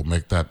how we could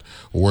make that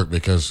work,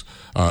 because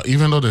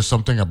even though there's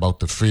something about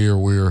the fair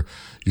where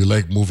you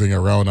like moving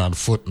around on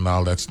foot and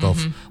all that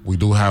stuff, we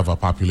do have a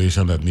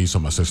population that needs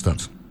some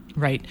assistance.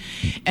 Right,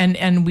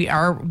 and we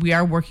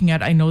are working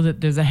at. I know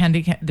that there's a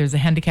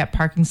handicap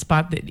parking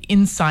spot that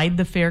inside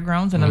the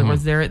fairgrounds. In other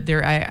words,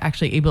 they're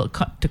actually able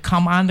to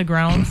come on the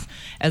grounds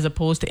as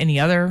opposed to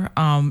any other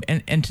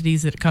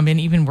entities that come in.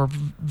 Even we're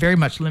very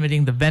much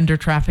limiting the vendor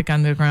traffic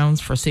on the grounds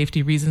for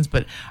safety reasons.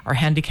 But our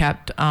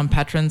handicapped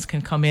patrons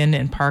can come in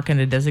and park in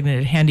a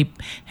designated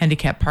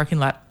handicap parking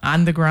lot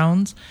on the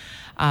grounds.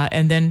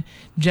 And then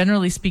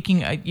generally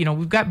speaking,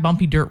 we've got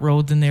bumpy dirt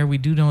roads in there. We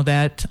do know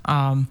that.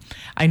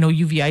 I know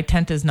UVI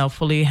tent is now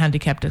fully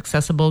handicapped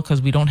accessible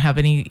because we don't have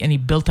any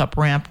built up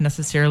ramp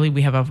necessarily.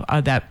 We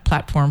have that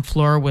platform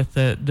floor with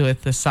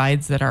the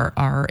sides that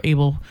are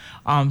able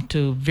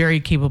to very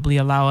capably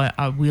allow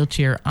a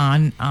wheelchair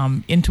on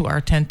into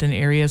our tent and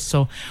areas.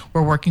 So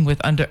we're working with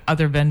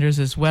other vendors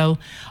as well,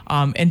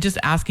 and just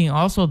asking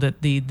also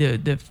that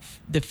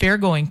the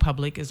fair-going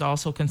public is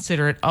also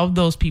considerate of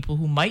those people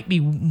who might be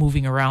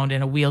moving around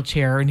in a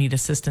wheelchair or need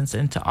assistance,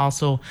 and to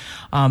also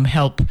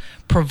help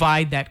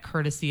provide that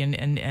courtesy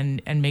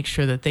and make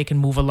sure that they can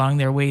move along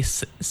their way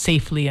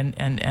safely and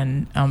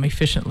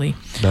efficiently.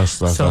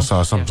 That's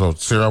awesome. Yeah. So,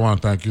 Sarah, I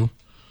want to thank you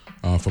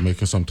for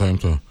making some time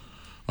to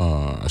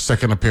a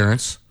second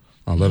appearance.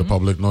 Let the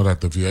public know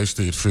that the VA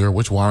State Fair,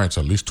 which warrants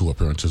at least 2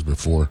 appearances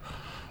before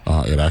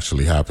it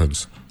actually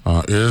happens,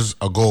 is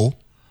a go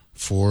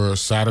for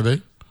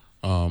Saturday,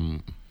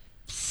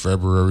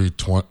 February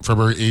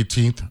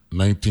 18th,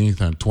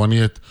 19th, and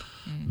 20th,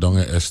 down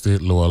at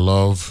Estate Lower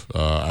Love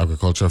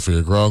Agriculture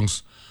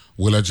Fairgrounds.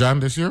 Willard John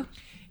this year?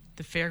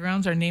 The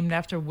fairgrounds are named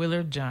after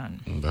Willard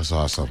John. That's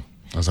awesome.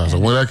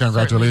 Willard,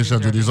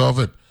 congratulations. You deserve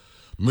it.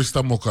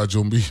 Mr. Moka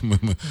Jumbi,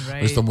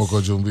 right. Mr.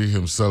 Moka Jumbi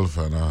himself,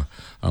 and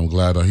I'm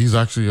glad he's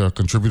actually a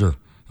contributor.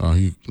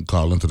 He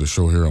called into the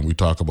show here, and we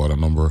talk about a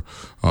number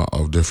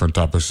of different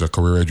topics. A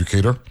career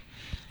educator,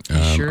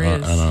 and, he sure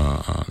is.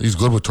 And he's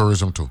good with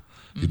tourism too.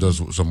 He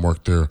does some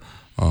work there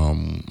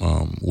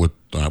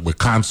with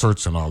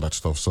concerts and all that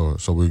stuff. So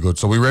we're good.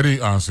 So we ready,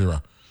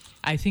 Sarah?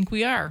 I think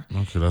we are.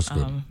 Okay, that's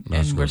good.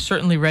 We're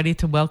certainly ready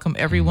to welcome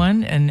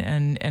everyone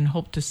and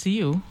hope to see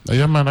you.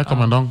 Yeah, man, I'm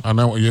coming down. And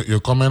then you're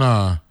coming.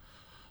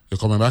 You're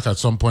coming back at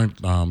some point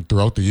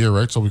throughout the year,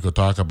 right? So we could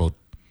talk about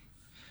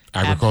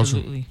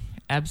agriculture.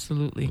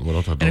 Absolutely.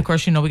 And of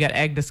course, we got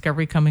Ag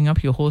Discovery coming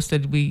up. You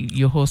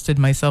hosted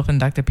myself and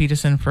Dr.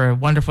 Peterson for a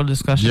wonderful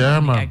discussion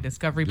on the Ag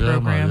Discovery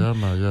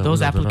program.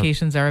 Those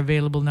applications are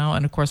available now.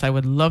 And of course, I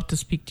would love to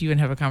speak to you and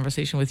have a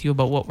conversation with you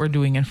about what we're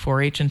doing in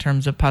 4-H in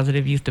terms of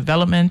positive youth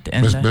development.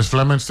 And Miss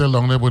Fleming still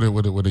down there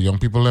with the young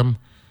people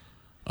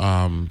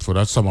for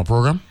that summer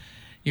program?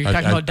 You're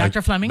talking about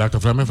Dr. Fleming? Dr.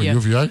 Fleming for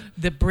UVI?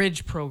 The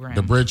Bridge program.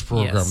 The Bridge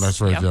program, yes.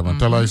 That's right. Yep. Yeah, man.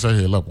 Tell her I say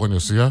hail up when you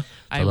see her.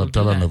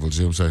 Tell her Neville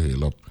James say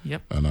hail up.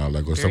 Yep. And all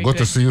that good stuff. Good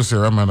to see you,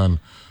 Sarah, man.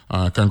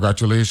 And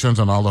congratulations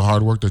on all the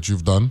hard work that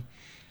you've done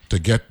to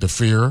get the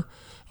fair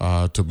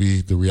to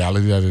be the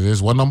reality that it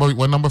is. What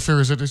number fair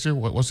is it this year?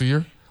 What's the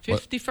year?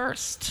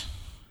 51st.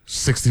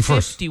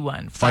 61st.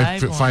 51.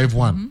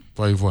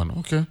 5-1.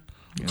 Okay.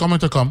 Yeah. Coming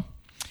to come.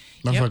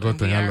 That's a good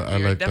thing. I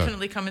like that.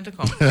 Definitely coming to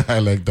come. I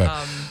like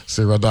that.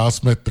 Sarah Dahl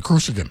Smith, the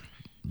Crucigan,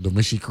 the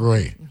Michi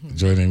Croy,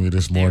 joining me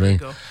this morning.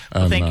 There we go.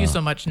 Well, thank you so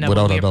much,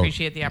 Neville. We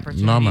appreciate the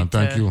opportunity. No, man,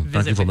 thank you.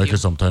 Thank you for making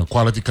some time.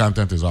 Quality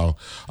content is all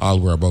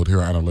we're about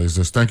here at Analyze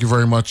This. Thank you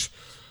very much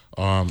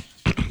to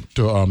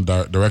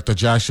Director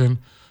Jashin.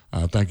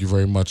 Thank you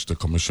very much to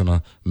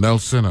Commissioner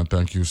Nelson. And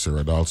thank you,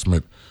 Sarah Dahl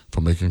Smith,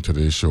 for making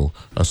today's show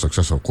a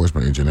success. Of course,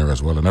 my engineer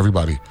as well. And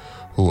everybody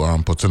who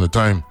puts in the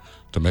time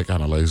to make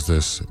Analyze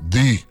This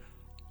the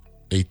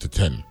 8 to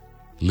 10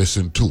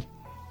 listen to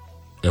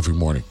every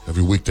morning,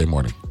 every weekday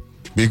morning.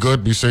 Be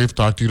good, be safe.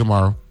 Talk to you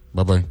tomorrow.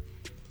 Bye-bye.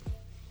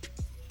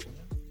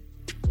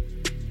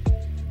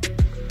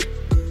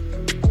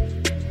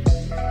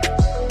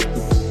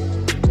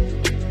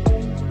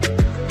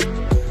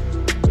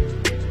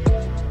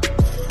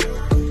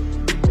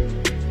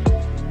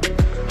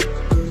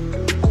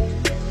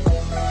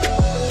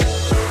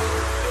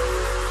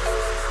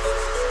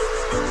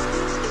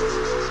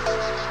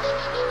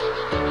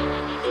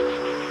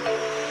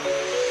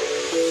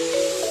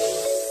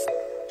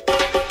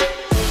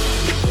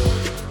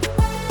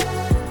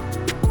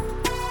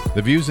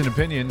 The views and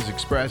opinions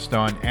expressed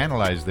on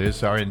Analyze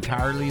This are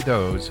entirely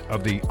those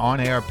of the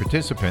on-air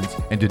participants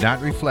and do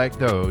not reflect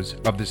those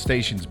of the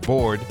station's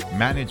board,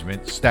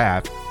 management,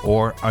 staff,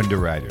 or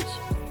underwriters.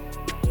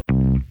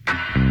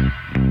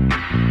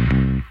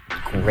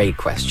 Great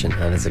question.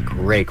 That is a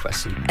great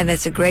question. And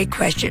that's a great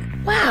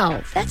question.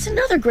 Wow, that's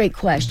another great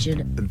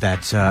question.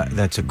 That's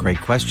a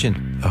great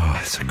question. Oh,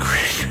 that's a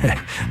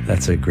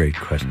great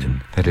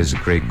question. That is a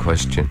great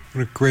question.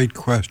 What a great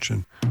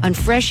question. On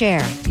Fresh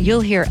Air,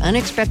 you'll hear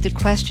unexpected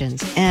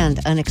questions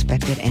and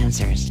unexpected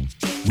answers.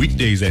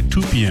 Weekdays at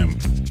 2 p.m.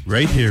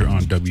 right here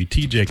on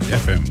WTJX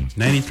FM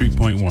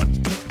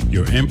 93.1,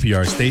 your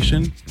NPR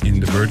station in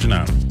the Virgin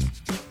Islands.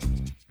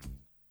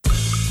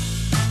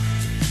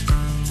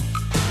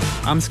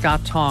 I'm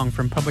Scott Tong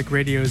from Public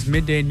Radio's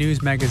Midday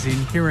News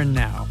Magazine, Here and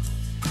Now.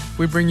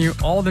 We bring you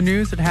all the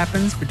news that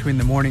happens between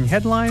the morning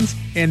headlines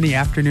and the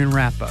afternoon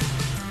wrap-up,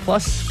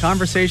 plus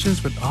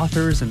conversations with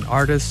authors and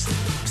artists,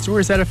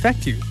 stories that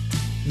affect you,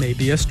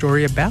 maybe a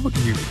story about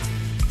you.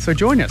 So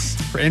join us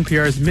for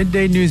NPR's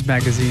Midday News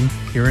Magazine,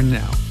 Here and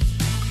Now.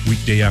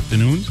 Weekday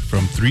afternoons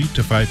from 3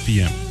 to 5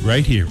 p.m.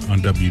 right here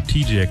on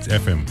WTJX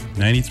FM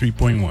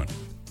 93.1.